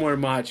and a little more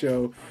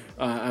macho,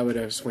 I would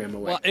have swam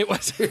away. Well, it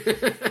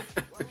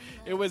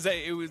was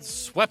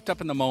swept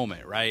up in the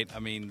moment, right? I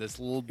mean, this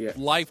little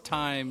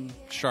lifetime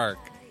shark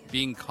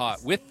being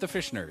caught with the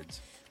fish nerds.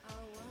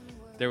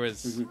 There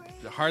was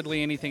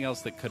hardly anything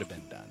else that could have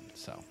been done.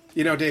 So,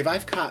 Dave,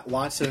 I've caught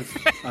lots of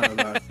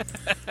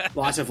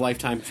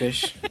lifetime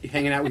fish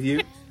hanging out with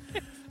you.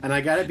 And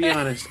I got to be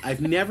honest, I've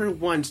never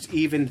once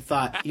even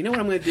thought, you know what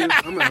I'm going to do?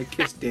 I'm going to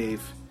kiss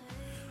Dave.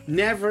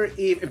 never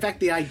even. In fact,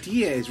 the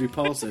idea is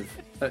repulsive.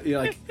 You're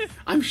like,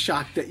 I'm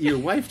shocked that your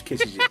wife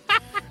kisses you.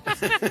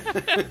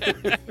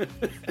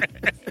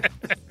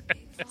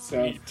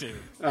 So, Me too.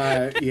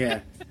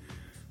 Yeah.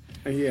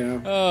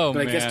 Oh,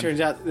 but I man. guess it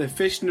turns out the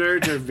fish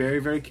nerds are very,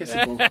 very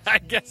kissable. I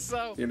guess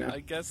so. You know? I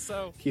guess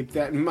so. Keep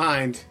that in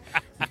mind.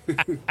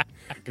 Gonna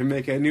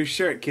make a new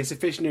shirt, Kiss a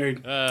Fish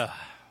Nerd.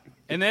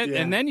 And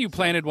then you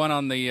planted one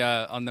on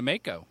the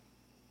Mako.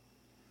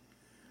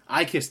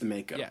 I kissed the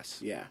Mako. Yes.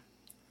 Yeah.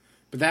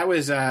 But that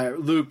was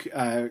Luke,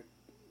 our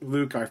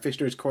Fish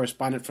Nerds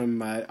correspondent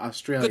from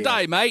Australia. Good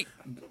day, mate.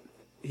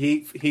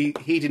 He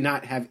did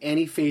not have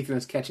any faith in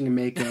us catching a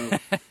Mako,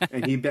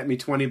 and he bet me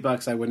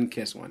 $20 I wouldn't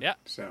kiss one. Yeah.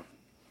 So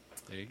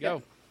There you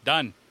go.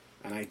 Done.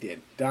 and I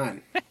did.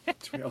 Done.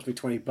 It owes me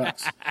 $20.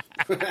 But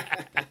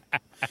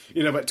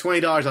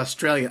 $20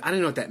 Australian, I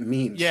don't know what that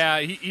means. Yeah,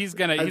 he's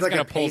gonna It's like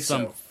a pull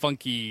some peso.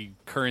 funky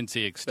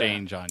currency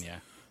exchange on you.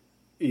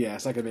 Yeah,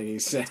 it's not gonna make any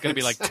sense. It's gonna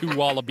be like 2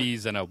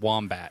 wallabies and a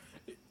wombat.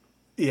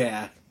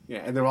 Yeah,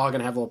 and they're all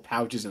gonna have little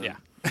pouches in them.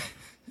 Yeah.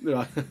 They're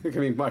all gonna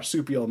be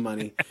marsupial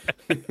money.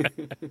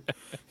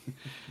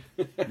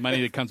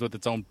 Money that comes with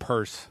its own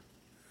purse.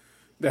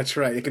 That's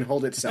right. It can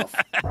hold itself.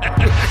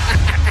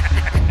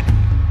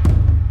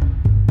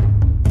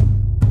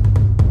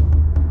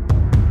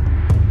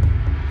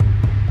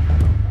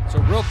 So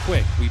real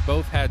quick, we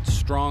both had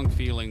strong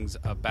feelings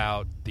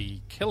about the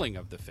killing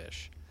of the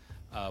fish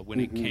when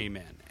it came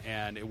in.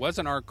 And it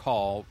wasn't our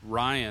call.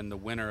 Ryan, the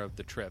winner of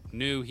the trip,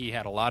 knew he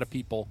had a lot of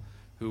people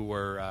who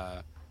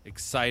were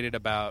excited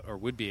about or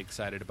would be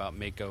excited about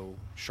Mako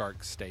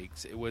shark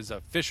steaks. It was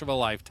a fish of a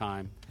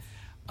lifetime.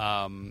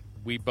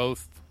 We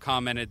both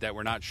commented that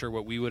we're not sure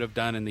what we would have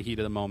done in the heat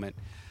of the moment.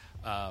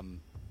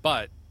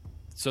 But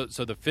so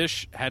the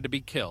fish had to be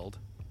killed,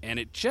 and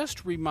it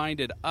just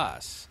reminded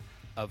us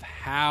of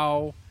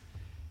how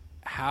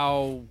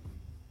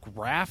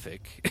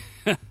graphic,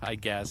 I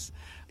guess,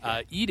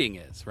 eating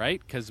is, right?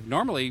 Because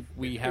normally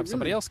we have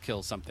somebody else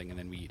kill something and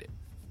then we eat it.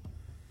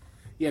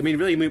 Yeah, I mean, it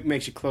really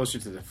makes you closer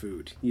to the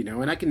food,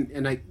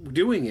 And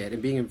doing it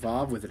and being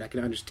involved with it, I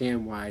can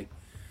understand why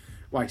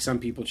some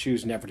people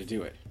choose never to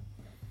do it.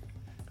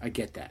 I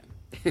get that.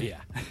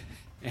 Yeah.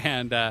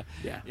 And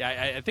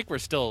I think we're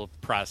still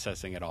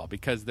processing it all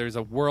because there's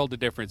a world of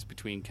difference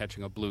between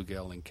catching a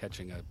bluegill and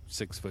catching a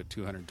 6 foot,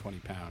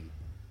 220-pound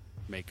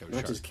Mako shark.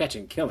 Not just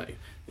catching, killing.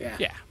 Yeah.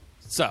 Yeah.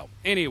 So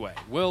anyway,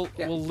 we'll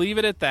leave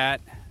it at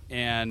that.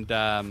 And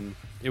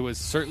it was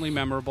certainly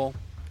memorable,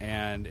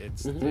 and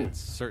it's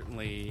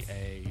certainly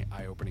a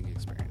eye-opening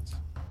experience.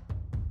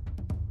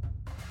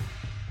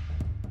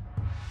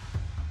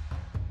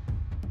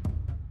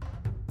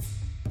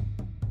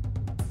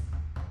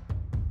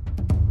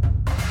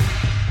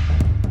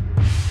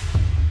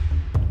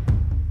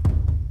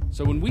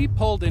 So when we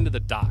pulled into the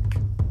dock,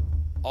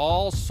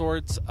 all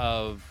sorts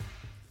of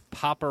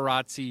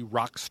paparazzi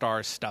rock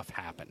star stuff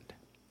happened.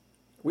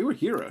 We were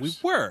heroes. We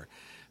were.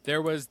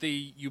 There was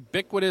the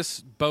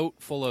ubiquitous boat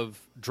full of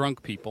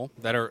drunk people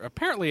that are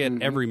apparently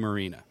at every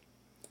marina.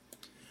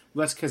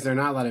 Well, that's because they're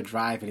not allowed to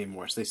drive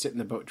anymore, so they sit in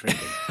the boat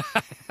drinking.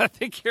 I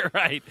think you're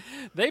right.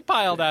 They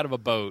piled out of a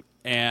boat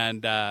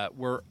and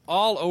were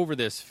all over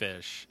this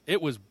fish.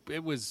 It was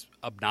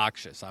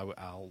obnoxious.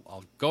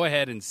 I'll go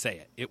ahead and say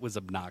it. It was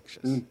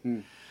obnoxious.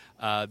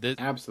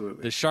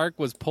 Absolutely. The shark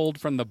was pulled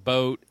from the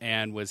boat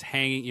and was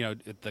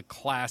hanging, the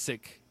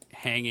classic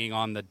hanging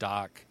on the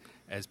dock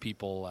as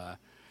people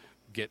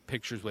get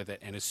pictures with it.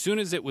 And as soon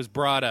as it was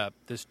brought up,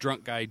 this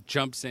drunk guy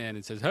jumps in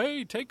and says,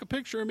 "Hey, take a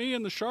picture of me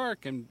and the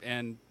shark,"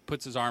 and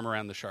puts his arm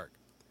around the shark.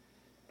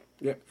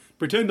 Yep.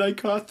 Pretend I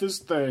caught this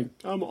thing.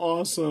 I'm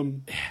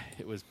awesome.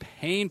 It was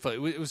painful.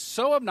 It was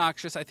so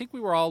obnoxious. I think we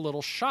were all a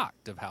little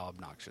shocked of how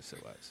obnoxious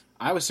it was.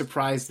 I was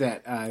surprised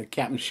that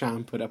Captain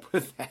Sean put up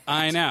with that.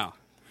 I know.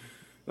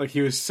 Like,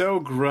 he was so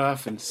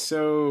gruff and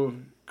so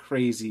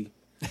crazy.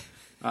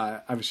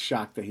 I was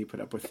shocked that he put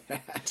up with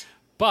that.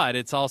 But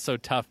it's also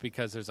tough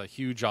because there's a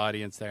huge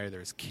audience there.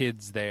 There's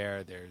kids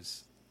there.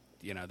 There's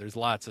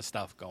lots of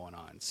stuff going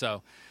on.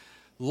 So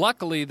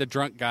luckily the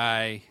drunk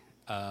guy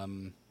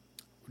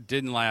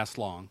didn't last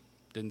long,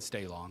 didn't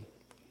stay long.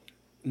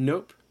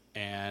 Nope.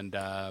 And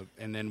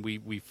then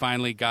we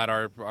finally got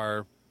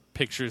our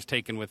pictures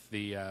taken with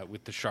the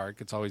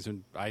shark. It's always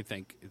I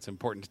think it's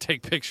important to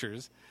take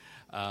pictures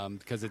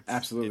because it's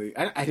absolutely.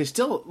 I just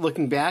still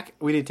looking back,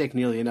 we didn't take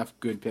nearly enough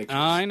good pictures.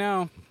 I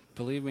know,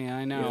 believe me,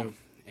 I know.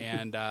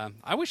 And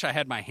I wish I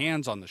had my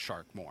hands on the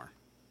shark more.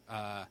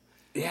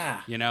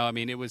 Yeah.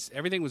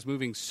 Everything was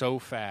moving so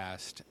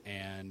fast,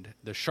 and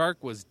the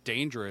shark was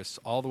dangerous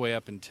all the way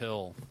up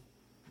until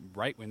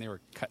right when they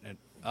were cutting it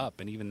up,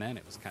 and even then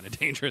it was kind of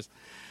dangerous.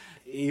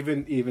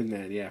 Even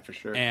then, yeah, for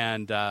sure.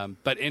 And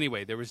but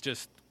anyway, there was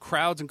just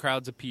crowds and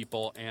crowds of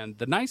people, and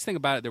the nice thing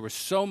about it, there was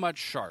so much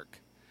shark,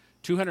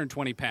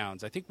 220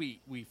 pounds. I think we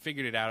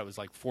figured it out. It was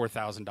like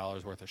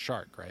 $4,000 worth of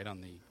shark, right,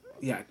 on the...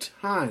 Yeah, a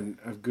ton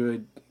of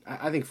good...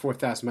 I think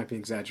 4,000 might be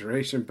an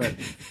exaggeration, but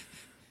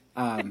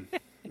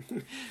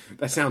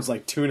that sounds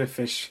like tuna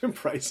fish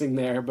pricing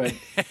there. But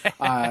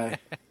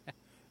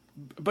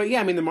But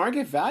yeah, I mean, the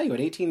market value at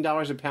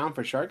 $18 a pound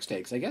for shark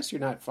steaks, I guess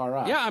you're not far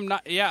off. Yeah, I'm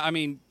not. Yeah, I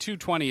mean,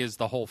 $2.20 is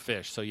the whole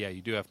fish. So yeah,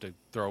 you do have to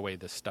throw away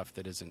the stuff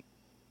that isn't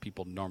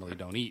people normally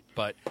don't eat.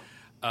 But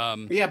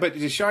yeah, but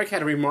the shark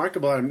had a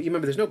remarkable. You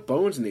remember, there's no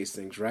bones in these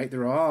things, right?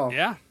 They're all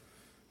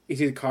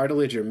it's either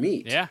cartilage or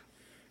meat. Yeah,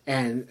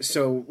 and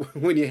so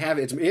when you have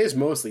it is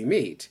mostly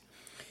meat.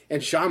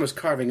 And Sean was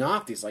carving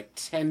off these like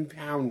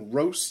 10-pound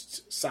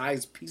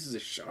roast-sized pieces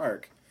of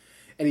shark.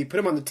 And he put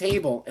them on the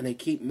table, and they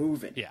keep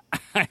moving. Yeah,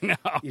 I know.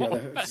 You know,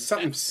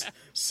 some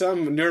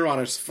neuron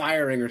is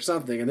firing or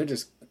something, and they're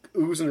just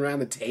oozing around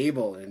the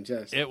table, and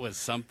just... It was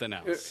something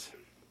else.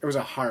 It was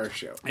a horror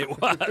show.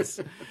 It was.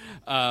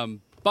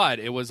 But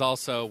it was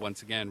also,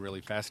 once again,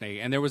 really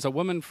fascinating. And there was a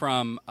woman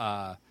from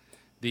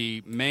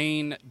the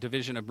Maine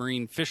Division of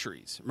Marine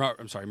Fisheries.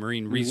 I'm sorry,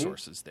 Marine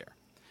Resources there.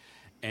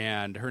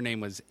 And her name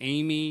was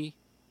Amy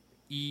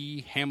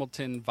E.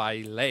 Hamilton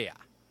Vilea.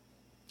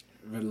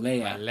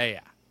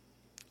 Vilea.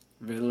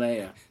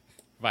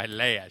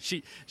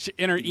 She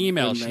in her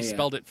email she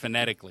spelled it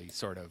phonetically,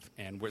 sort of,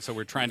 and so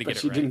we're trying to get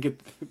it right. She didn't get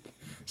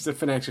the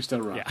phonetics are still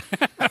wrong. Yeah.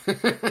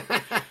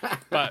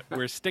 But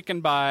we're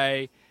sticking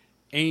by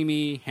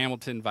Amy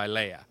Hamilton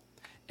Vilea.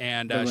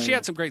 And she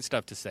had some great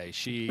stuff to say.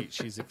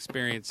 She's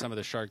experienced some of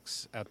the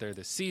sharks out there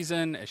this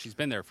season. She's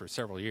been there for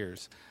several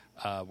years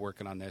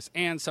working on this,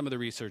 and some of the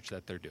research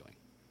that they're doing.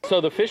 So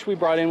the fish we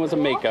brought in was a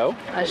Mako.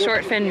 A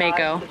short fin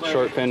Mako.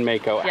 Short fin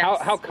Mako. Yes.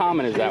 How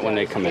common is that when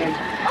they come in?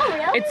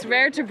 It's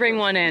rare to bring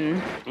one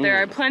in. There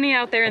are plenty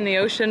out there in the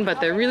ocean, but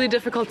they're really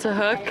difficult to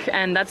hook,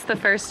 and that's the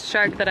first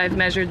shark that I've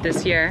measured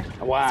this year.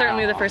 Wow.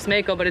 Certainly the first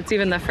Mako, but it's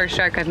even the first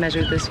shark I've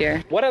measured this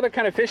year. What other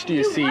kind of fish do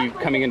you see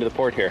coming into the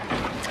port here?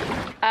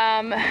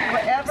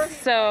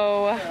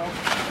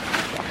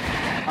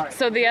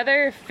 So the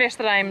other fish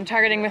that I'm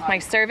targeting with my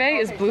survey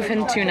is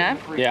bluefin tuna.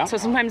 Yeah. So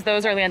sometimes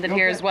those are landed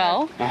here as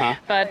well. Uh-huh.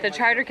 But the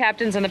charter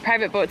captains and the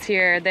private boats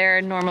here,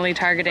 they're normally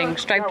targeting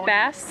striped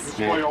bass,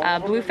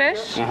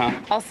 bluefish,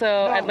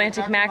 also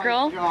Atlantic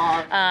mackerel.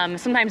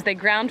 Sometimes they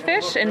ground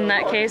fish. In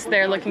that case,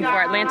 they're looking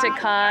for Atlantic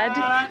cod,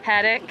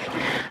 haddock,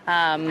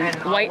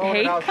 white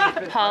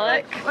hake,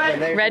 pollock,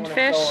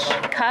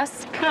 redfish,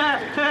 cusk.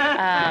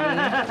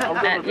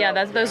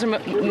 Those are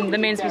the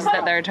main species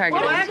that they're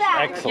targeting.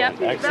 Excellent.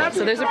 Yep. Excellent.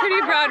 So there's a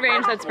pretty broad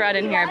range that's brought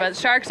in here, but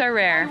sharks are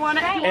rare.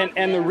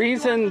 And the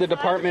reason the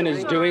department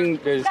is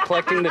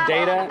collecting the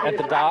data at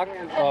the dock,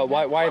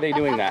 why are they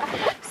doing that?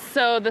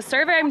 So the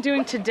survey I'm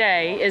doing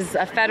today is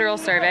a federal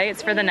survey.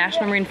 It's for the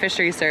National Marine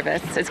Fisheries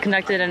Service. It's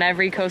conducted in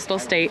every coastal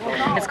state.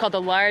 It's called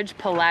the Large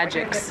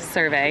Pelagics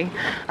Survey.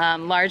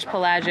 Large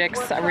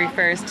pelagics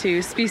refers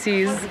to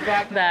species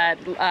that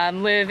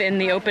live in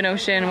the open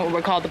ocean, what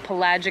we're called the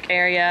pelagic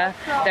area.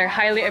 They're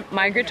highly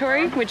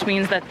migratory, which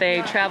means that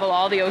they travel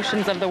all the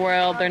oceans of the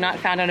world. They're not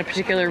found in a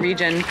particular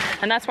region,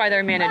 and that's why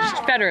they're managed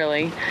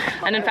federally.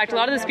 And in fact, a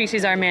lot of the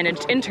species are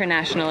managed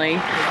internationally.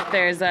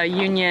 There's a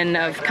union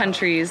of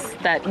countries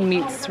that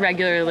meets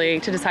regularly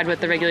to decide what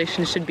the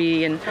regulations should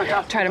be and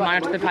try to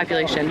monitor the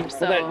population.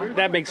 So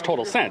that makes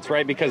total sense,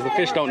 right? Because the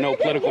fish don't know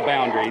political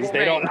boundaries.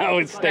 They don't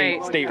know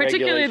state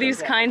Particularly regulations.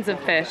 These kinds of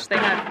fish. They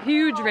have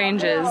huge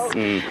ranges,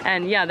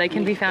 and yeah, they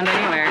can be found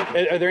anywhere.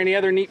 Are there any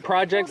other neat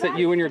projects that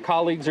you and your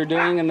colleagues are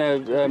doing in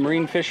the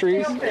marine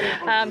fisheries?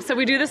 So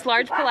we do this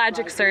large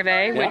pelagic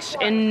survey, which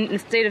in the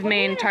state of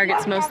Maine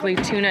targets mostly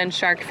tuna and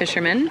shark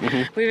fishermen.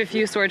 We have a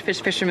few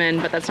swordfish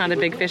fishermen, but that's not a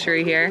big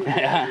fishery here.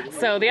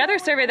 So the other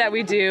survey that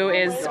we do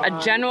is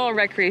a general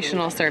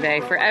recreational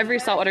survey for every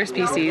saltwater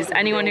species.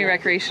 Anyone who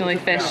recreationally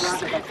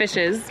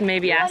fishes may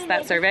be asked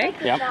that survey.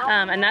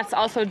 And that's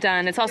also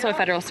done, it's also a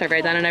federal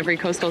survey done in every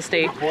coastal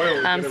state.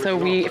 So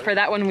for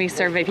that one we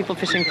survey people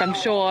fishing from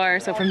shore,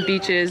 so from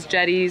beaches,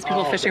 jetties,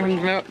 people fishing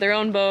from their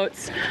own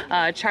boats,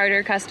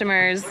 charter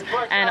customers,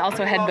 and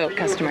also head boat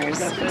customers.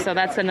 So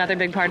that's another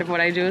big part of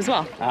what I do as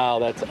well. Oh,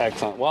 that's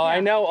excellent. Well, I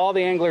know all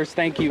the anglers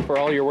thank you for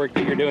all your work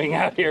that you're doing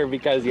out here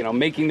because,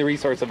 making the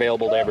resource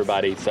available to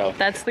everybody. So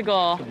that's the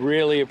goal.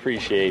 Really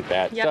appreciate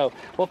that. Yep. So,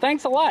 well,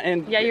 thanks a lot.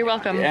 And yeah, you're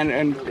welcome.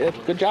 And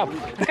good job.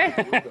 Okay,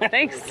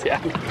 thanks.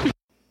 Yeah.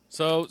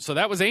 So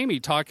that was Amy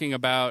talking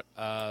about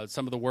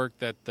some of the work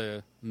that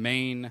the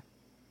Maine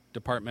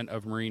Department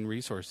of Marine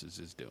Resources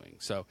is doing.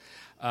 So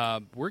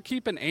we're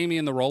keeping Amy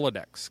in the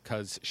Rolodex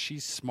because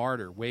she's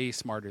smarter, way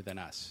smarter than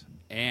us,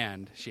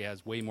 and she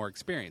has way more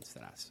experience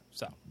than us.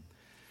 So,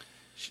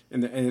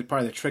 and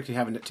part of the trick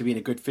to being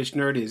a good fish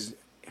nerd is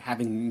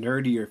having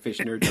nerdier fish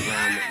nerds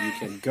around that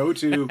you can go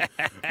to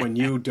when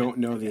you don't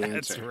know the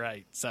answer. That's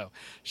right. So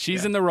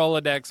she's in the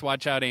Rolodex.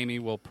 Watch out, Amy.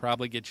 We'll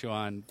probably get you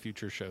on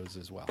future shows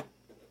as well.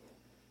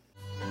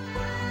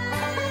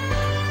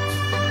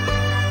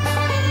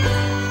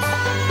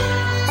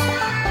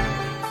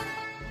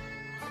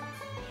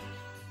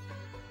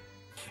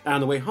 On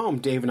the way home,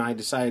 Dave and I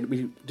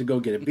decided to go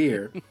get a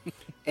beer,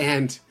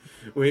 and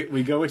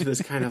we go into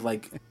this kind of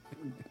like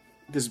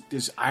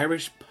this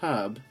Irish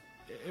pub.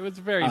 It was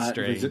very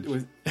strange.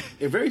 With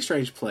a very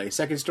strange place,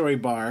 second story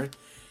bar,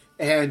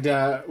 and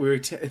we were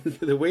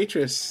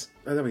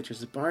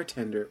the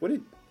bartender.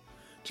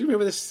 Do you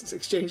remember this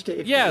exchange,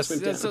 Dave? Yes.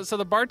 So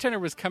the bartender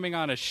was coming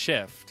on a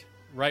shift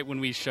right when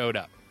we showed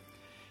up.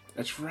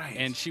 That's right.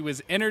 And she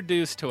was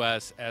introduced to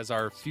us as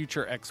our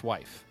future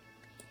ex-wife.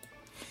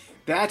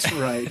 That's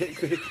right.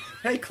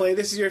 Hey, Clay,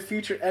 this is your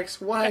future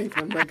ex-wife.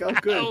 I'm like, oh,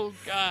 good. Oh,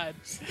 God.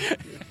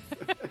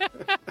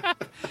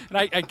 And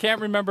I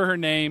can't remember her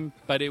name,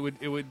 but it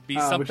would be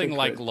something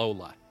like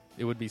Lola.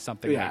 It would be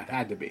something like that. Yeah,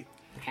 had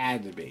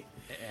to be.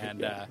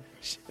 And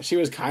she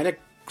was kind of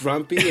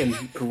grumpy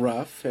and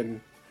gruff,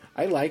 and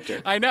I liked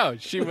her. I know.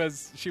 She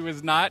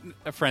was not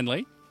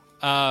friendly,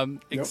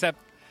 except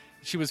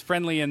she was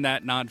friendly in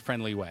that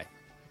non-friendly way.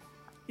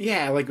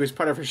 Yeah, like it was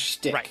part of her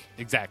shtick. Right,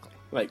 exactly.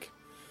 Like,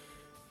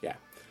 yeah.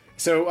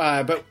 So,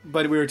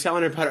 but we were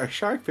telling her about our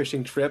shark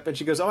fishing trip, and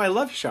she goes, "Oh, I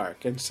love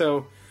shark." And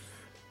so,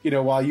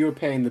 while you were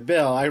paying the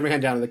bill, I ran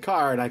down to the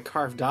car and I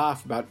carved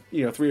off about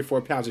 3 or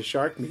 4 pounds of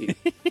shark meat,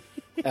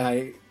 and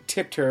I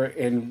tipped her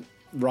in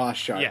raw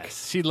shark.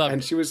 Yes, she loved it.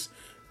 And she was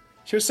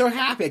so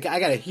happy. I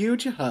got a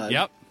huge hug.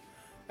 Yep.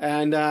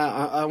 And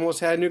I almost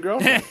had a new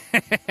girlfriend.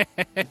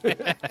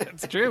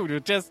 It's true.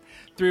 Just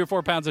 3 or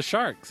 4 pounds of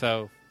shark.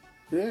 So,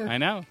 yeah, I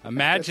know.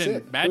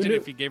 Imagine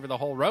if you gave her the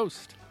whole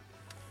roast.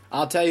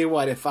 I'll tell you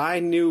what. If I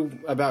knew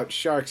about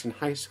sharks in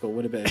high school, it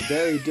would have been a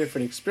very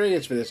different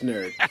experience for this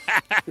nerd.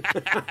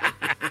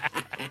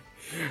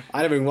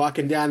 I'd have been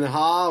walking down the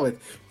hall with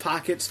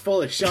pockets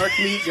full of shark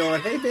meat,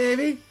 going, "Hey,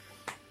 baby,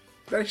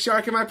 got a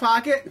shark in my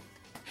pocket?"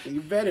 You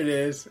bet it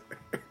is.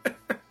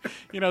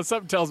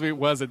 Something tells me it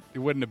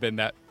wouldn't have been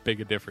that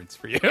big a difference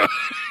for you.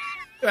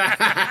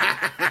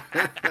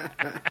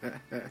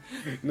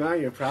 No,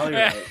 you're probably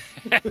right.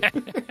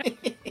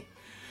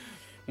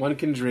 One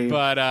can dream.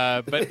 But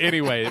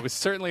anyway, it was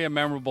certainly a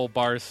memorable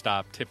bar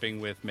stop,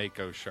 tipping with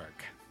Mako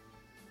shark.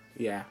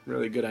 Yeah,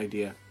 really good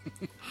idea.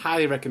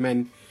 Highly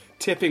recommend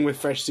tipping with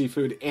fresh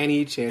seafood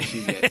any chance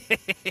you get.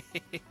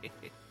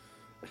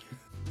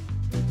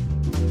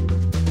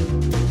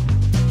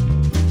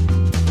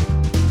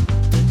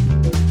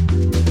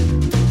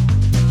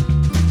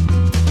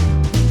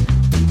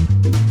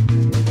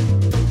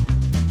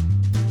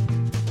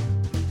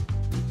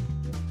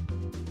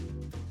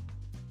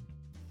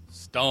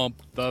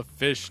 Stump the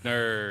Fish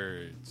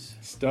Nerds.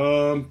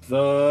 Stump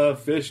the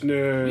Fish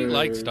Nerds. We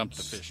like Stump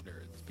the Fish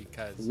Nerds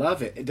because...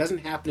 Love it. It doesn't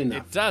happen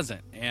enough. It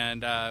doesn't.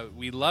 And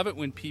we love it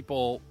when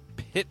people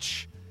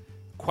pitch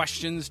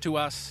questions to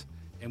us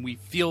and we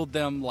field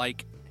them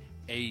like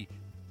a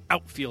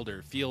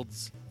outfielder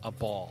fields a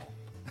ball.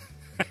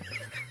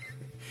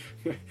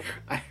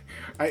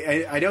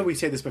 I know we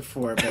said this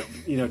before, but,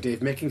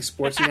 Dave, making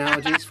sports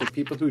analogies for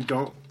people who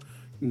don't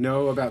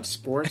know about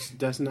sports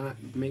does not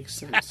make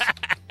sense.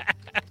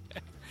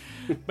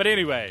 But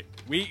anyway,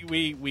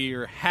 we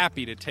are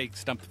happy to take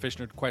Stump the Fish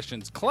Nerd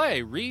questions.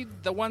 Clay, read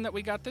the one that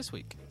we got this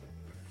week.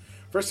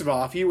 First of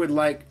all, if you would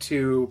like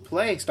to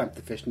play Stump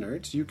the Fish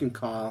Nerds, you can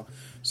call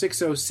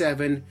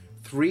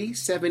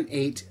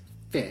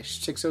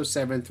 607-378-FISH.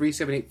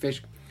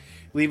 607-378-FISH.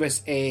 Leave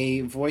us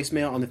a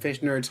voicemail on the Fish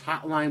Nerds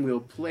hotline. We'll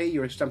play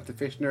your Stump the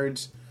Fish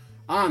Nerds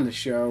on the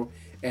show,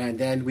 and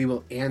then we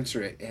will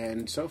answer it.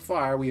 And so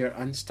far, we are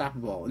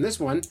unstoppable. And this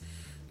one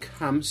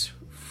comes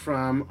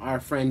from our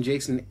friend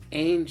Jason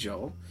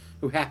Angel,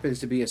 who happens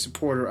to be a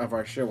supporter of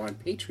our show on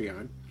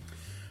Patreon.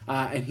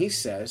 And he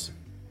says,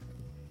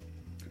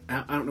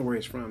 I don't know where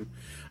he's from.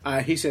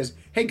 He says,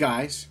 "Hey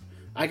guys,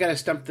 I got to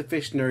Stump the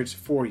Fish Nerds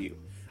for you.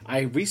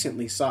 I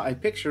recently saw a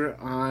picture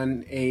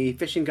on a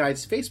Fishing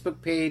Guide's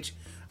Facebook page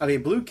of a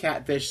blue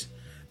catfish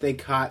they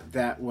caught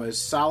that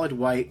was solid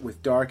white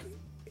with dark,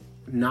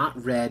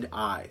 not red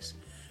eyes.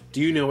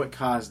 Do you know what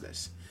caused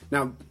this?"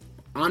 Now,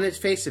 on its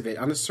face of it,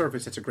 on the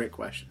surface, that's a great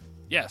question.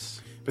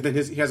 Yes. But then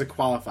he has a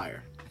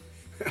qualifier.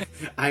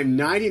 I'm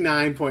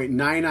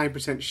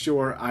 99.99%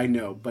 sure I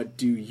know, but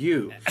do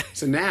you?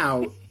 So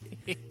now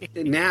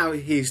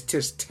he's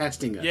just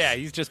testing us. Yeah,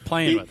 he's just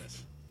playing with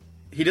us.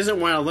 He doesn't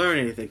want to learn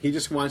anything. He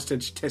just wants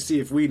to see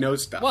if we know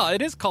stuff. Well,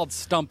 it is called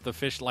Stump the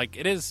Fish. Like,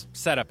 it is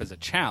set up as a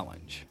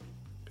challenge.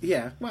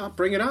 Yeah, well,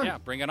 bring it on. Yeah,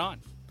 bring it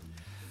on.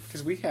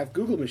 Because we have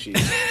Google machines.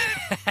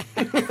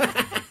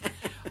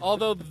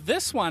 Although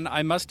this one,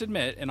 I must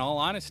admit, in all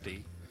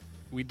honesty,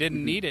 we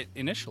didn't need it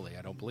initially,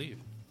 I don't believe.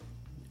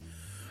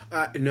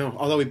 No,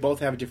 although we both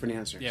have different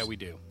answers. Yeah, we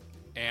do.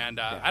 And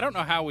I don't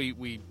know how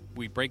we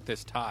break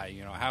this tie,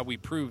 how we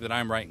prove that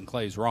I'm right and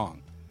Clay's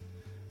wrong.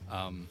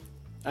 I'm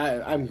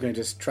going to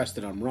just trust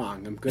that I'm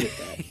wrong. I'm good at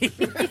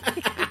that.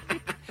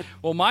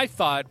 Well, my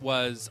thought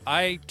was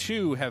I,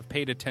 too, have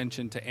paid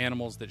attention to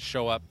animals that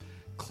show up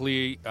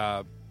clear,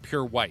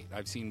 pure white.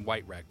 I've seen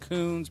white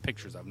raccoons,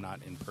 pictures of them,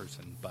 not in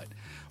person, but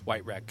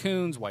white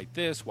raccoons, white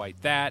this,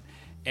 white that,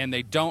 and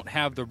they don't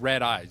have the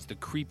red eyes, the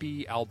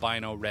creepy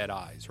albino red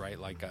eyes, right,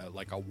 like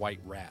a white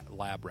rat,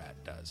 lab rat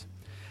does,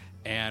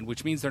 and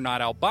which means they're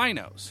not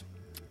albinos,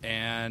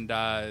 and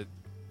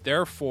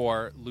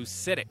therefore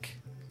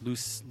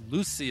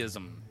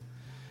leucism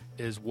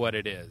is what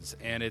it is,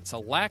 and it's a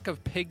lack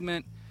of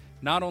pigment,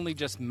 not only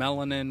just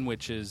melanin,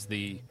 which is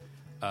the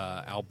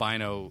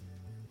albino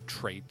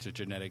trait, a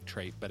genetic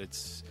trait, but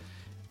it's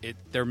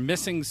they're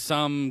missing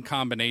some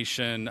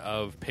combination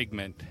of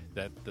pigment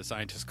that the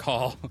scientists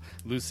call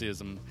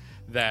leucism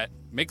that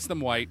makes them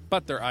white,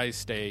 but their eyes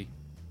stay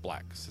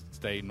black,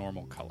 stay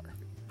normal color.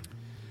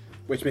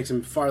 Which makes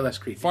them far less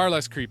creepy. Far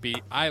less creepy.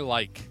 I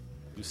like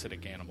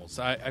leucidic animals.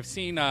 I've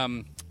seen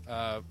a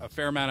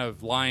fair amount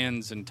of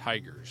lions and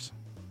tigers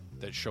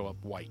that show up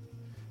white,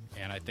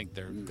 and I think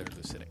they're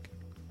leucidic.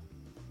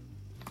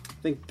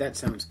 I think that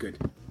sounds good.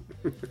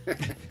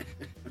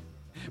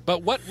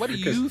 But what do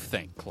you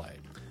think, Clay?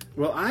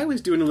 Well, I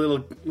was doing a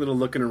little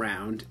looking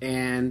around,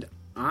 and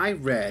I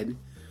read,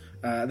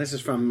 this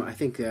is from, I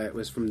think it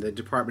was from the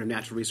Department of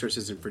Natural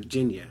Resources in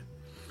Virginia,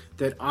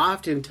 that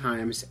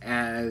oftentimes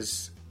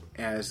as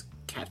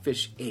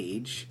catfish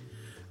age,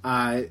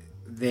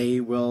 they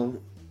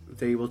will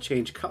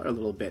change color a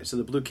little bit. So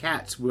the blue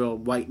cats will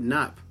whiten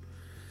up,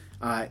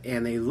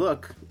 and they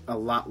look a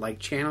lot like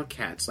channel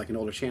cats, like an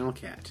older channel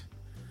cat.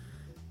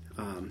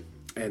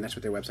 And that's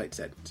what their website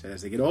said. So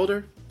as they get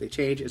older, they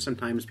change, and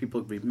sometimes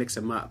people mix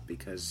them up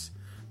because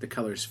the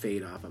colors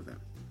fade off of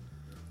them.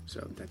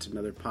 So that's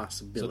another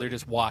possibility. So they're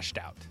just washed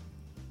out.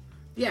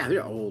 Yeah,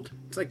 they're old.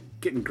 It's like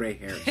getting gray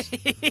hairs.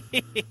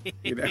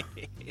 You know.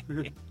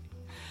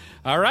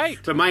 All right.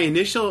 So my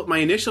initial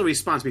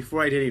response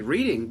before I did any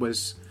reading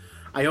was,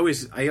 I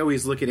always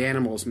look at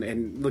animals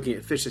and looking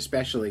at fish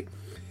especially.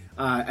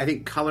 I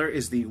think color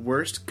is the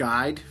worst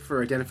guide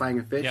for identifying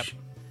a fish. Yep.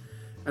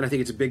 And I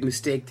think it's a big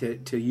mistake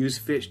to use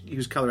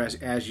color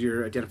as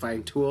your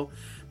identifying tool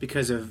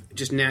because of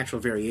just natural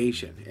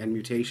variation and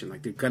mutation.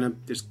 Like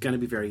there's gonna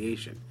be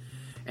variation,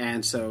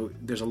 and so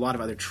there's a lot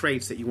of other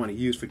traits that you want to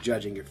use for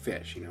judging your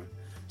fish. You know,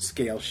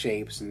 scale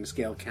shapes and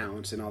scale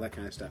counts and all that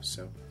kind of stuff.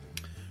 So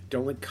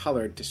don't let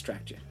color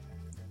distract you.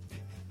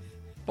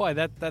 Boy,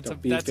 that's a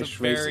very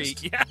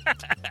racist. Yeah.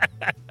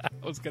 I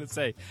was gonna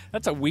say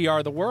that's a We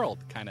Are the World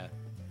kind of.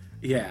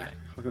 Yeah,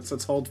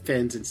 let's hold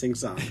fins and sing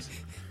songs.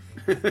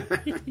 Fish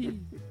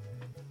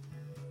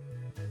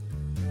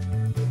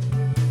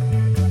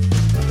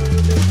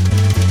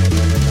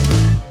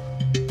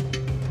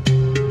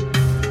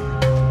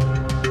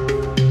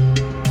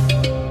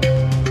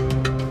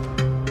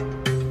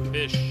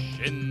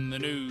in the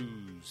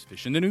news.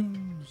 Fish in the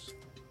news.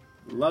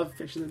 Love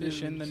fish in the news.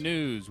 Fish in the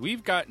news.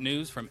 We've got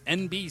news from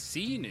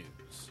NBC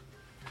News.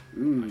 I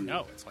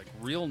know, it's like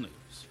real news.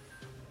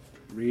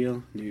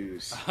 Real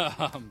news.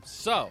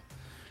 So,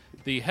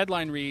 the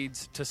headline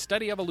reads, to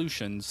study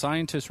evolution,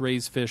 scientists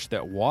raise fish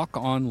that walk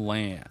on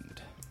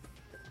land.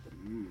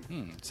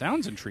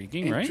 Sounds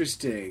intriguing, right?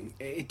 Interesting.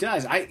 It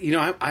does. I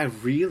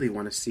really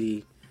want to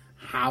see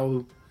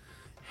how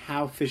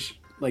fish,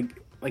 like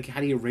how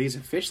do you raise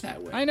a fish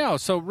that way? I know.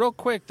 So real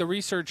quick, the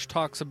research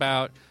talks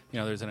about,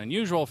 there's an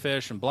unusual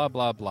fish and blah,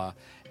 blah, blah.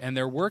 And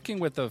they're working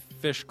with a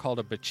fish called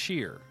a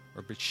bashir.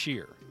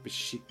 Bashir.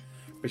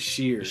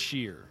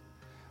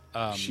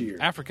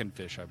 African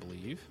fish, I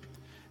believe.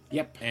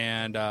 Yep.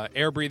 And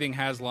air breathing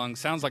has lungs.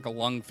 Sounds like a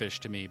lungfish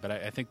to me, but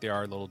I think they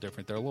are a little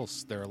different. They're a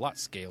lot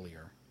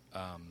scalier.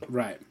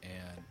 Right.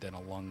 And than a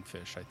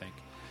lungfish, I think.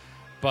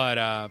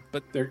 But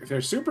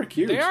they're super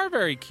cute. They are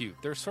very cute.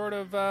 They're sort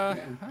of I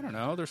don't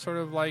know. They're sort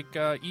of like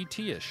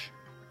ET-ish.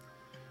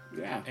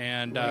 Yeah.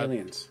 And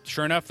aliens.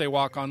 Sure enough, they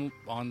walk on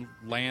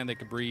land. They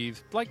can breathe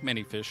like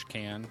many fish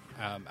can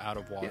out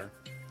of water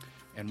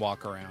and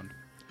walk around.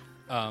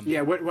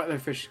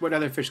 What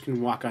other fish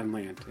can walk on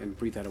land and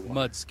breathe out of water?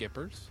 Mud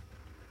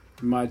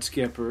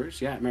skippers.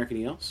 Yeah, American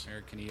eels,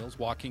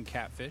 walking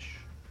catfish.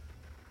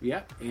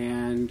 Yep,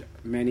 and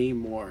many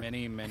more.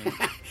 Many more.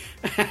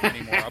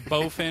 A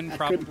bowfin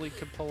probably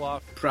could pull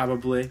off.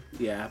 Probably,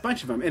 yeah, a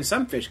bunch of them. And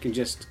some fish can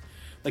just,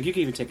 like, you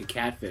can even take a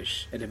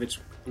catfish, and if it's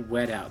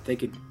wet out, they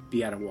could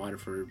be out of water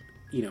for,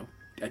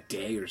 a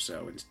day or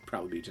so, and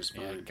probably be just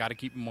fine. Yeah, got to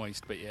keep them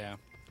moist, but yeah.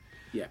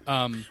 Yeah.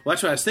 Well,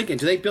 that's what I was thinking.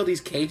 Do they build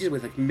these cages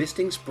with like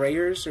misting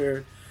sprayers,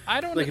 or I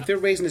don't know. If they're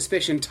raising this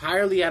fish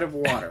entirely out of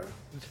water?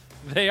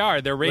 They are.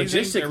 They're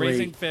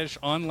raising fish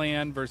on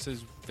land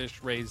versus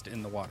fish raised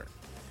in the water.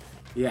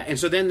 Yeah, and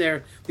so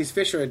then these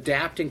fish are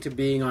adapting to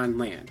being on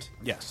land.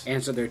 Yes.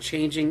 And so they're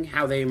changing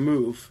how they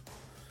move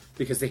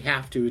because they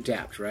have to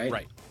adapt, right?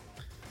 Right.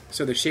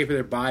 So the shape of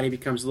their body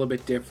becomes a little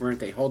bit different.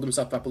 They hold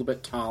themselves up a little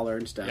bit taller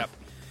and stuff. Yep.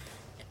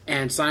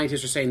 And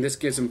scientists are saying this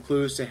gives them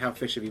clues to how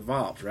fish have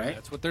evolved, right?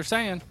 That's what they're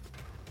saying.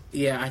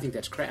 Yeah, I think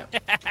that's crap.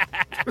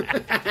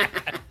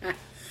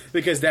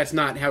 Because that's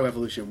not how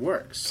evolution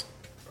works.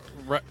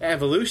 Right.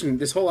 Evolution,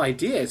 this whole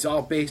idea is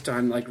all based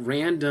on like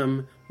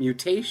random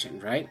mutation,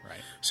 right? Right.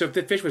 So if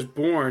the fish was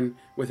born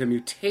with a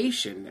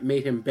mutation that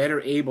made him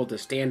better able to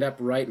stand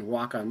upright and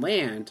walk on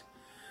land,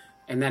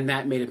 and then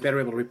that made it better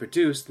able to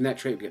reproduce, then that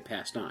trait would get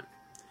passed on.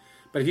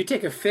 But if you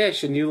take a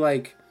fish and you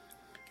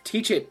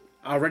teach it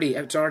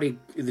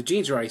the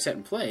genes are already set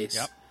in place,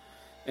 yep,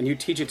 and you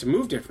teach it to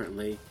move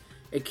differently,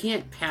 it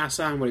can't pass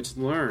on what it's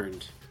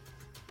learned.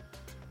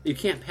 You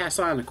can't pass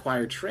on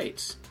acquired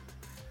traits.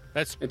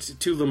 It's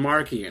too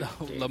Lamarckian.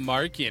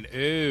 Lamarckian.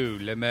 Ooh,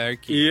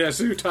 Lamarckian. Yes,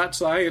 who taught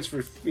science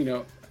for,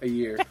 a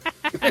year.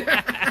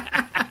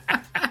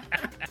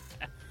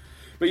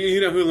 But you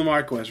know who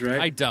Lamarck was, right?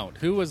 I don't.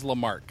 Who was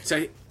Lamarck?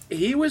 So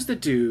he was the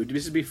dude,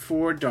 this is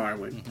before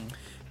Darwin. Mm-hmm.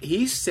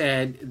 He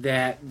said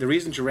that the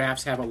reason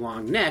giraffes have a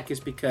long neck is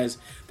because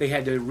they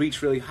had to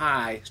reach really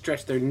high,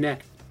 stretch their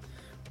neck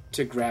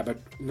to grab a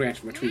branch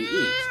from a tree to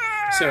eat.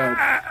 So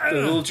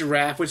the little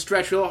giraffe would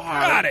stretch real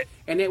hard,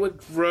 and it would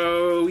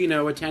grow,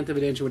 a tenth of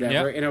an inch or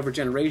whatever, and over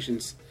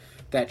generations,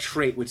 that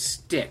trait would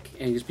stick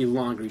and just be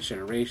longer each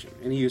generation.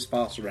 And he used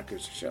fossil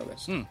records to show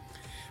this.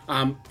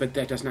 But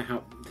that's not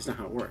how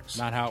it works.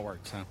 Not how it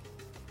works, huh?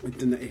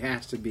 It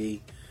has to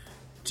be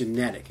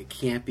genetic. It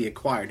can't be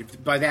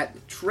acquired. By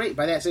that trait,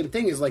 by that same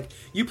thing, is like,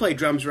 you play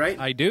drums, right?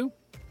 I do.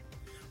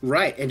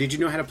 Right. And did you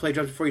know how to play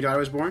drums before your daughter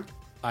was born?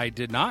 I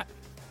did not.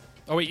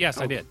 Oh wait, yes,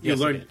 I did. You yes,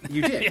 learned. I did.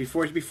 You did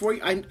before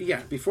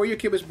your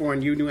kid was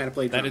born. You knew how to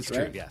play drums. That is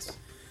true. Right? Yes.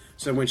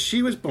 So when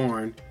she was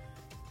born,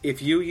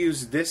 if you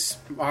use this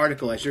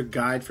article as your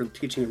guide for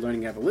teaching and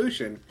learning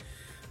evolution,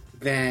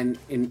 then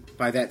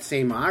by that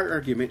same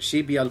argument,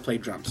 she'd be able to play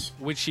drums.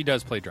 Which she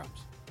does play drums.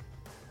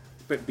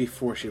 But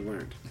before she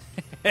learned,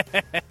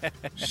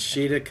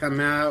 she'd have come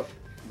out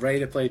ready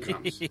to play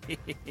drums.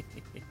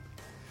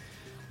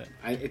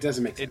 It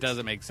doesn't make sense. It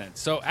doesn't make sense.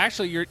 So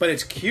actually, But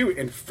it's cute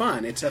and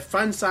fun. It's a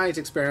fun science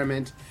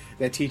experiment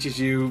that teaches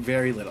you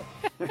very little.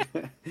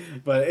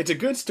 But it's a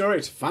good story.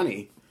 It's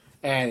funny,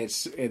 and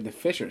the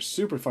fish are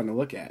super fun to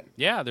look at.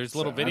 Yeah, there's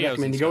little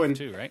videos and stuff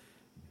too, right?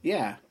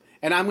 Yeah,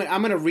 and I'm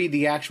going to read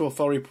the actual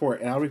full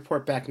report, and I'll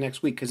report back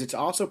next week because it's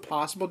also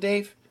possible,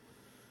 Dave,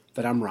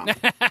 that I'm wrong.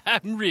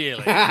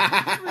 Really?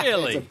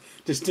 Really? It's a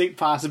distinct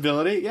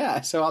possibility.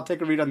 Yeah. So I'll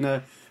take a read on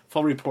the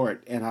full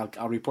report, and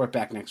I'll report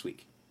back next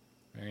week.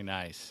 Very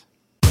nice.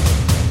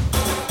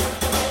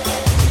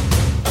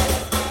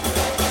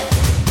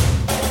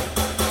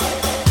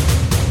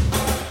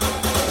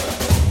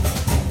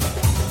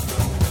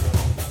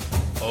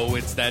 Oh,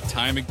 it's that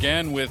time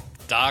again with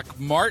Doc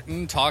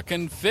Martin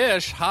talking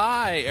fish.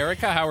 Hi,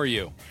 Erica. How are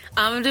you?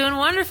 I'm doing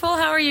wonderful.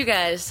 How are you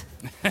guys?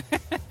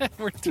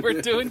 We're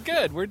doing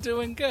good. We're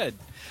doing good.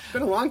 It's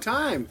been a long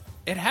time.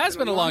 It has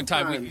been a long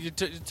time. You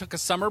took a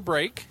summer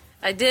break.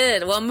 I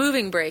did. Well,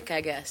 moving break,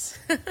 I guess.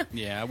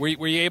 Yeah. Were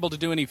you able to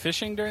do any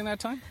fishing during that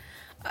time?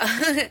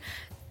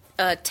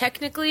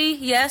 Technically,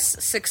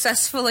 yes.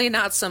 Successfully,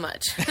 not so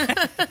much.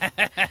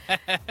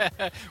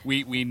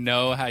 We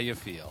know how you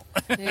feel.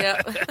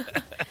 Yep.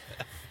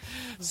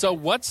 So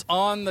what's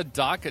on the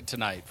docket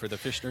tonight for the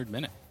Fish Nerd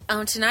Minute?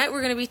 Tonight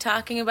we're going to be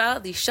talking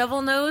about the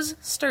shovel-nose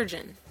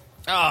sturgeon.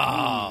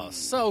 Oh,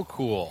 so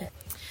cool.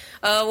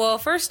 Well,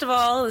 first of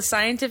all, the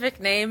scientific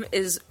name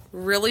is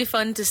really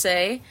fun to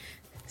say.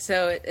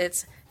 So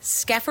it's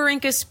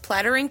Scaphorhynchus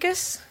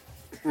platyrincus.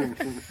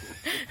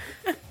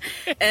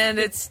 And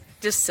it's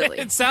just silly.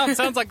 It sounds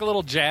like a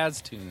little jazz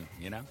tune,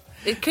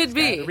 It could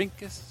be.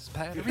 Platyrincus,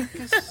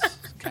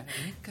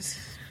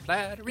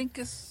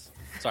 platyrincus.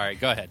 Sorry,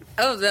 go ahead.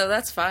 Oh, no,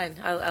 that's fine.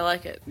 I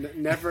like it.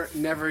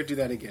 Never do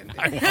that again.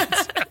 I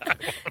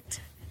won't.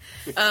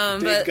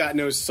 Dave's got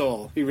no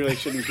soul. He really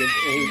shouldn't get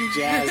any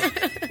jazz.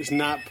 It's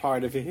not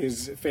part of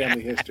his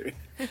family history.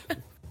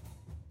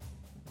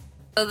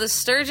 So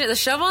the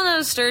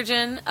shovel-nosed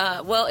sturgeon,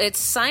 its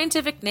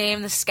scientific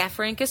name, the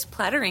Scaphorhynchus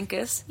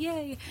platyrincus,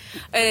 yay,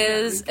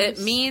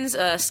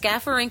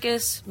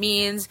 Scaphorhynchus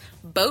means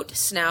boat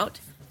snout,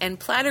 and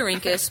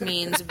platyrincus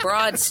means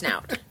broad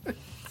snout.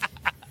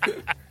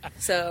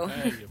 So,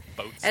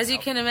 as you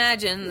can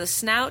imagine, the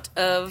snout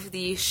of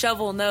the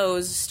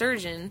shovel-nosed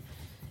sturgeon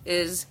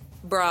is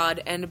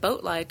broad and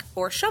boat-like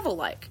or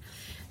shovel-like.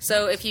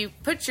 So if you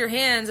put your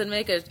hands and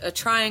make a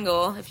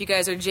triangle, if you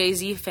guys are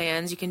Jay-Z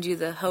fans, you can do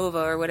the Hova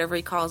or whatever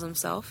he calls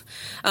himself.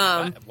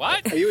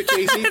 What? Are you a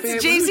Jay-Z fan?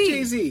 It's Jay-Z.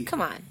 Jay-Z? Come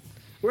on.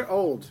 We're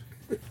old.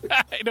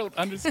 I don't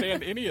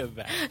understand any of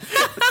that.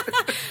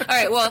 All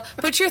right, well,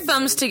 put your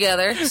thumbs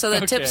together so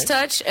the tips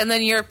touch, and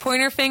then your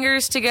pointer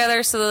fingers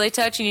together so that they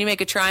touch, and you make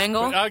a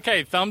triangle.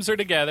 Okay, thumbs are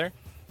together.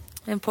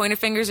 And pointer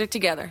fingers are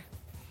together.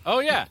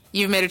 Oh, yeah.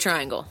 You've made a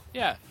triangle.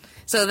 Yeah.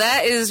 So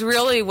that is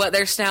really what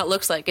their snout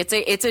looks like.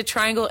 It's a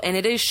triangle, and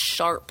it is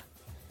sharp.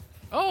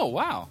 Oh,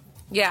 wow.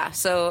 Yeah,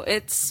 so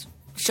it's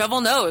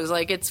shovel nose.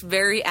 Like, it's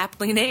very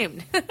aptly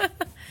named.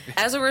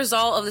 As a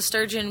result of the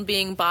sturgeon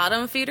being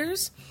bottom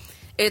feeders,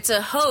 it's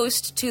a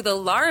host to the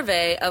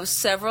larvae of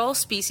several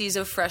species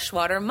of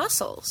freshwater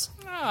mussels.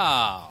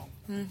 Oh.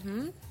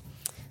 Mm-hmm.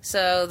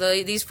 So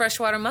these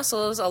freshwater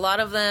mussels, a lot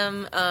of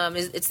them,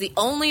 it's the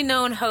only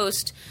known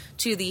host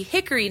to the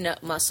hickory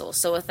nut mussel.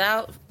 So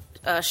without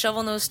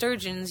shovel-nosed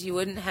sturgeons, you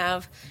wouldn't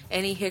have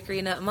any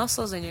hickory nut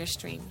mussels in your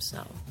streams.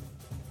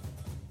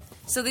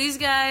 So these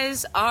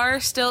guys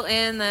are still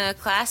in the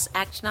class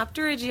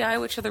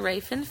Actinopterygii, which are the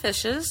ray-finned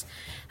fishes.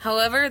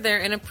 However, they're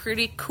in a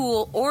pretty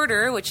cool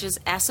order, which is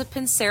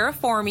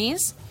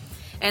Accipinceriformes,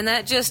 and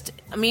that just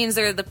means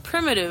they're the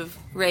primitive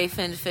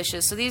ray-finned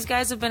fishes. So these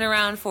guys have been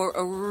around for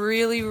a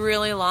really,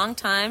 really long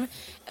time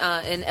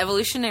in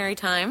evolutionary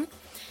time,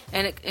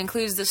 and it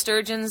includes the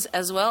sturgeons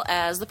as well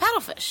as the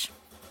paddlefish.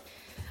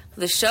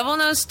 The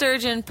shovel-nosed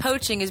sturgeon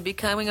poaching is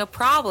becoming a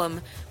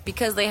problem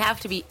because they have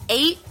to be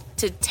 8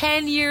 to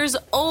 10 years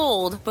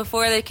old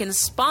before they can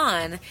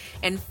spawn,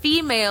 and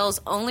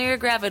females only are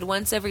gravid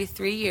once every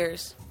 3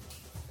 years.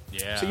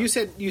 Yeah. So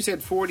you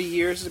said 40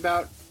 years is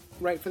about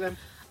right for them?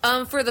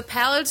 For the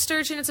pallid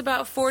sturgeon, it's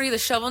about 40. The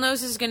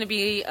shovelnose is going to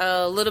be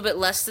a little bit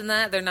less than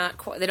that. They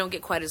don't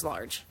get quite as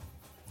large.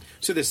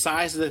 So the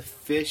size of the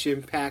fish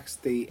impacts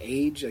the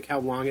age, like how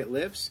long it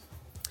lives?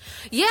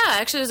 Yeah,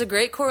 actually, there's a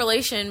great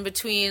correlation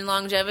between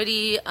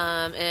longevity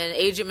and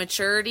age at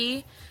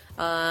maturity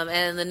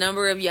and the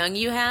number of young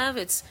you have.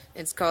 It's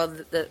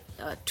called the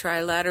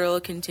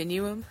trilateral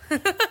continuum.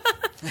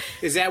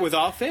 Is that with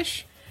all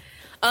fish?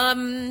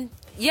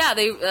 Yeah,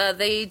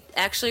 they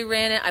actually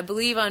ran it, I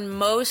believe, on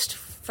most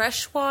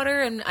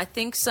freshwater and I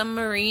think some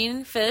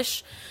marine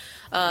fish.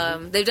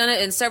 They've done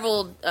it in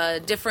several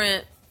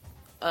different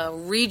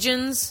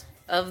regions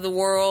of the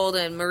world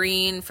and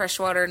marine,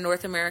 freshwater,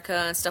 North America,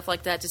 and stuff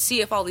like that to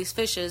see if all these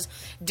fishes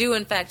do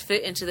in fact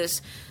fit into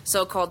this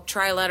so-called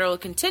trilateral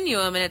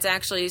continuum, and it's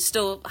actually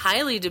still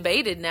highly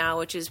debated now,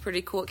 which is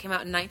pretty cool. It came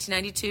out in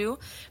 1992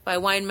 by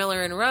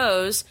Weinmiller and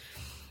Rose.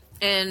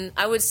 And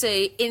I would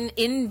say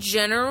in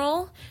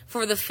general,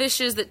 for the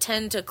fishes that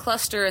tend to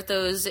cluster at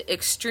those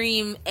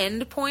extreme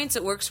end points,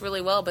 it works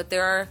really well, but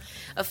there are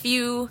a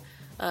few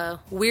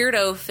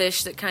weirdo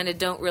fish that kind of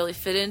don't really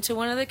fit into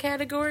one of the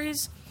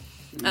categories.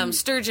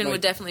 Sturgeon would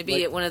definitely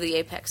be at one of the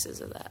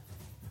apexes of that.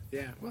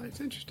 Yeah, well,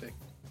 it's interesting.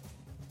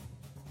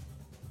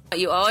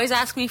 You always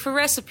ask me for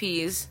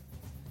recipes.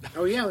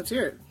 Oh, yeah, let's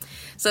hear it.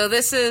 So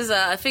this is,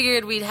 I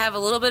figured we'd have a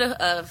little bit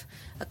of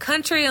a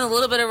country and a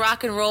little bit of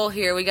rock and roll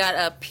here. We got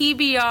a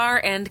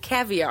PBR and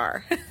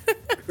caviar.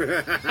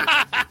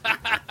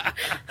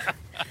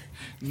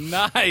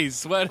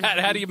 Nice.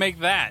 How do you make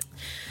that?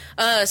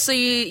 So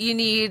you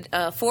need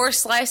 4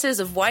 slices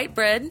of white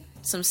bread,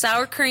 some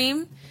sour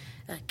cream,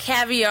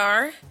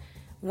 caviar,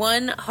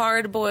 1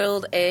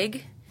 hard-boiled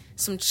egg,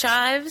 some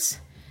chives,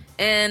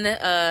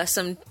 and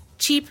some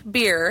cheap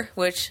beer,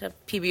 which a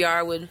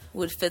PBR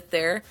would fit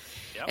there.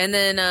 Yep. And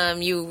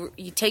then you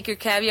take your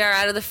caviar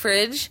out of the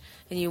fridge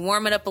and you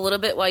warm it up a little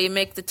bit while you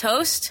make the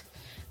toast.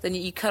 Then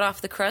you cut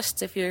off the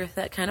crust if you're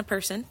that kind of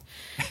person.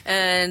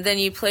 And then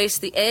you place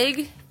the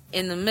egg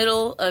in the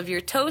middle of your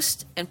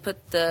toast and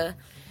put the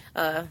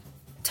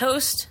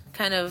toast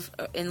kind of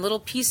in little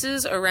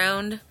pieces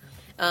around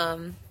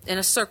in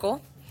a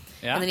circle.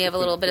 Yeah. And then you have a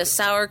little bit of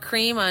sour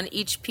cream on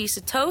each piece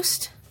of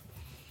toast.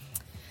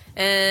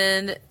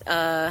 And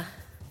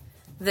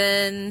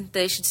then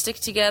they should stick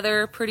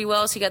together pretty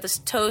well. So you got this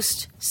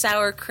toast,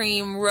 sour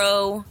cream,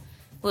 roe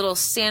little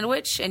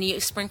sandwich, and you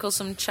sprinkle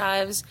some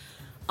chives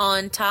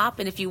on top.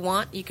 And if you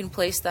want, you can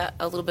place that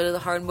a little bit of the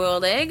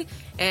hard-boiled egg,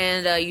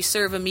 and you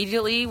serve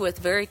immediately with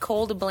very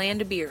cold,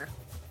 bland beer.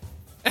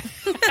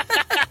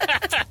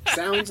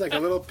 Sounds like a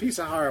little piece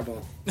of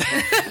horrible.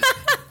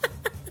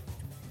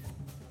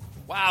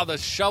 Wow, the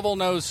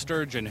shovel-nosed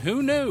sturgeon.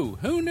 Who knew?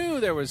 Who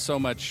knew there was so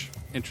much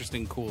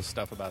interesting, cool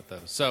stuff about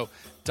those? So,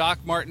 Doc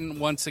Martin,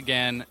 once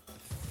again,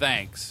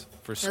 thanks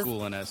for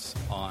schooling us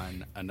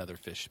on another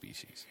fish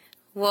species.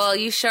 Well,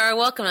 you sure are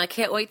welcome. I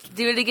can't wait to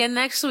do it again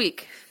next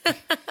week.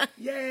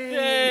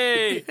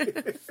 Yay!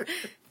 Yay!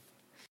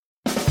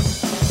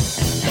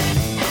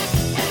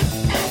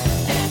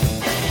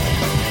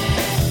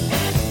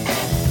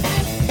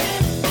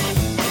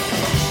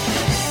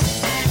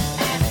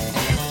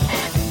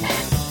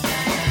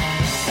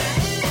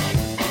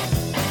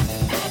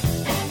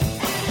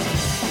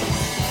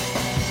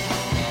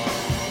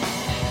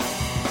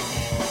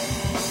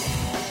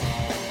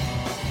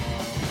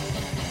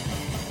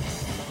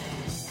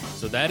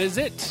 So that is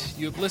it.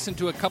 You've listened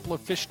to a couple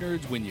of fish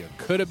nerds when you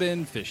could have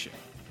been fishing.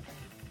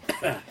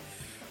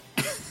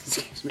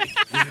 Excuse me.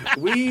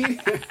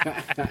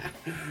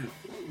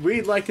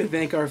 We'd like to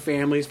thank our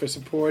families for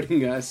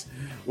supporting us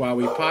while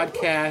we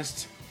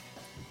podcast,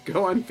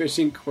 go on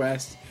fishing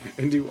quests,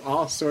 and do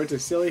all sorts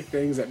of silly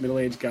things that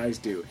middle-aged guys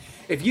do.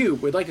 If you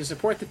would like to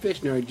support the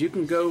Fish Nerds, you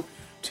can go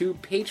to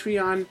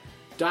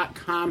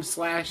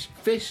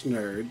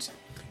patreon.com/fishnerds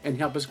and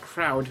help us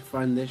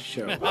crowdfund this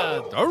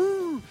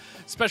show.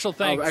 Special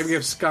thanks. I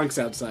have skunks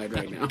outside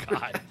right now.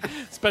 God.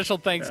 Special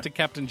thanks to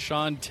Captain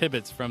Sean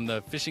Tibbetts from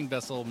the fishing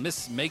vessel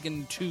Miss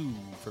Megan 2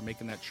 for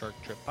making that shark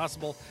trip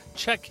possible.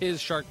 Check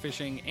his shark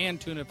fishing and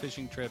tuna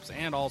fishing trips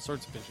and all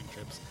sorts of fishing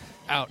trips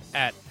out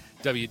at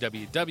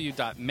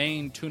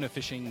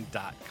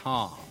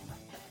www.maintunafishing.com.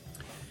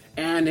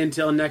 And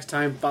until next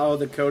time, follow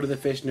the code of the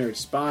Fish Nerds.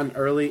 Spawn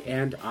early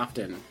and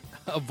often.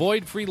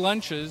 Avoid free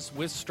lunches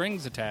with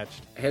strings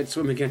attached. Head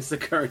swim against the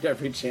current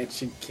every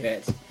chance you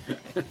get.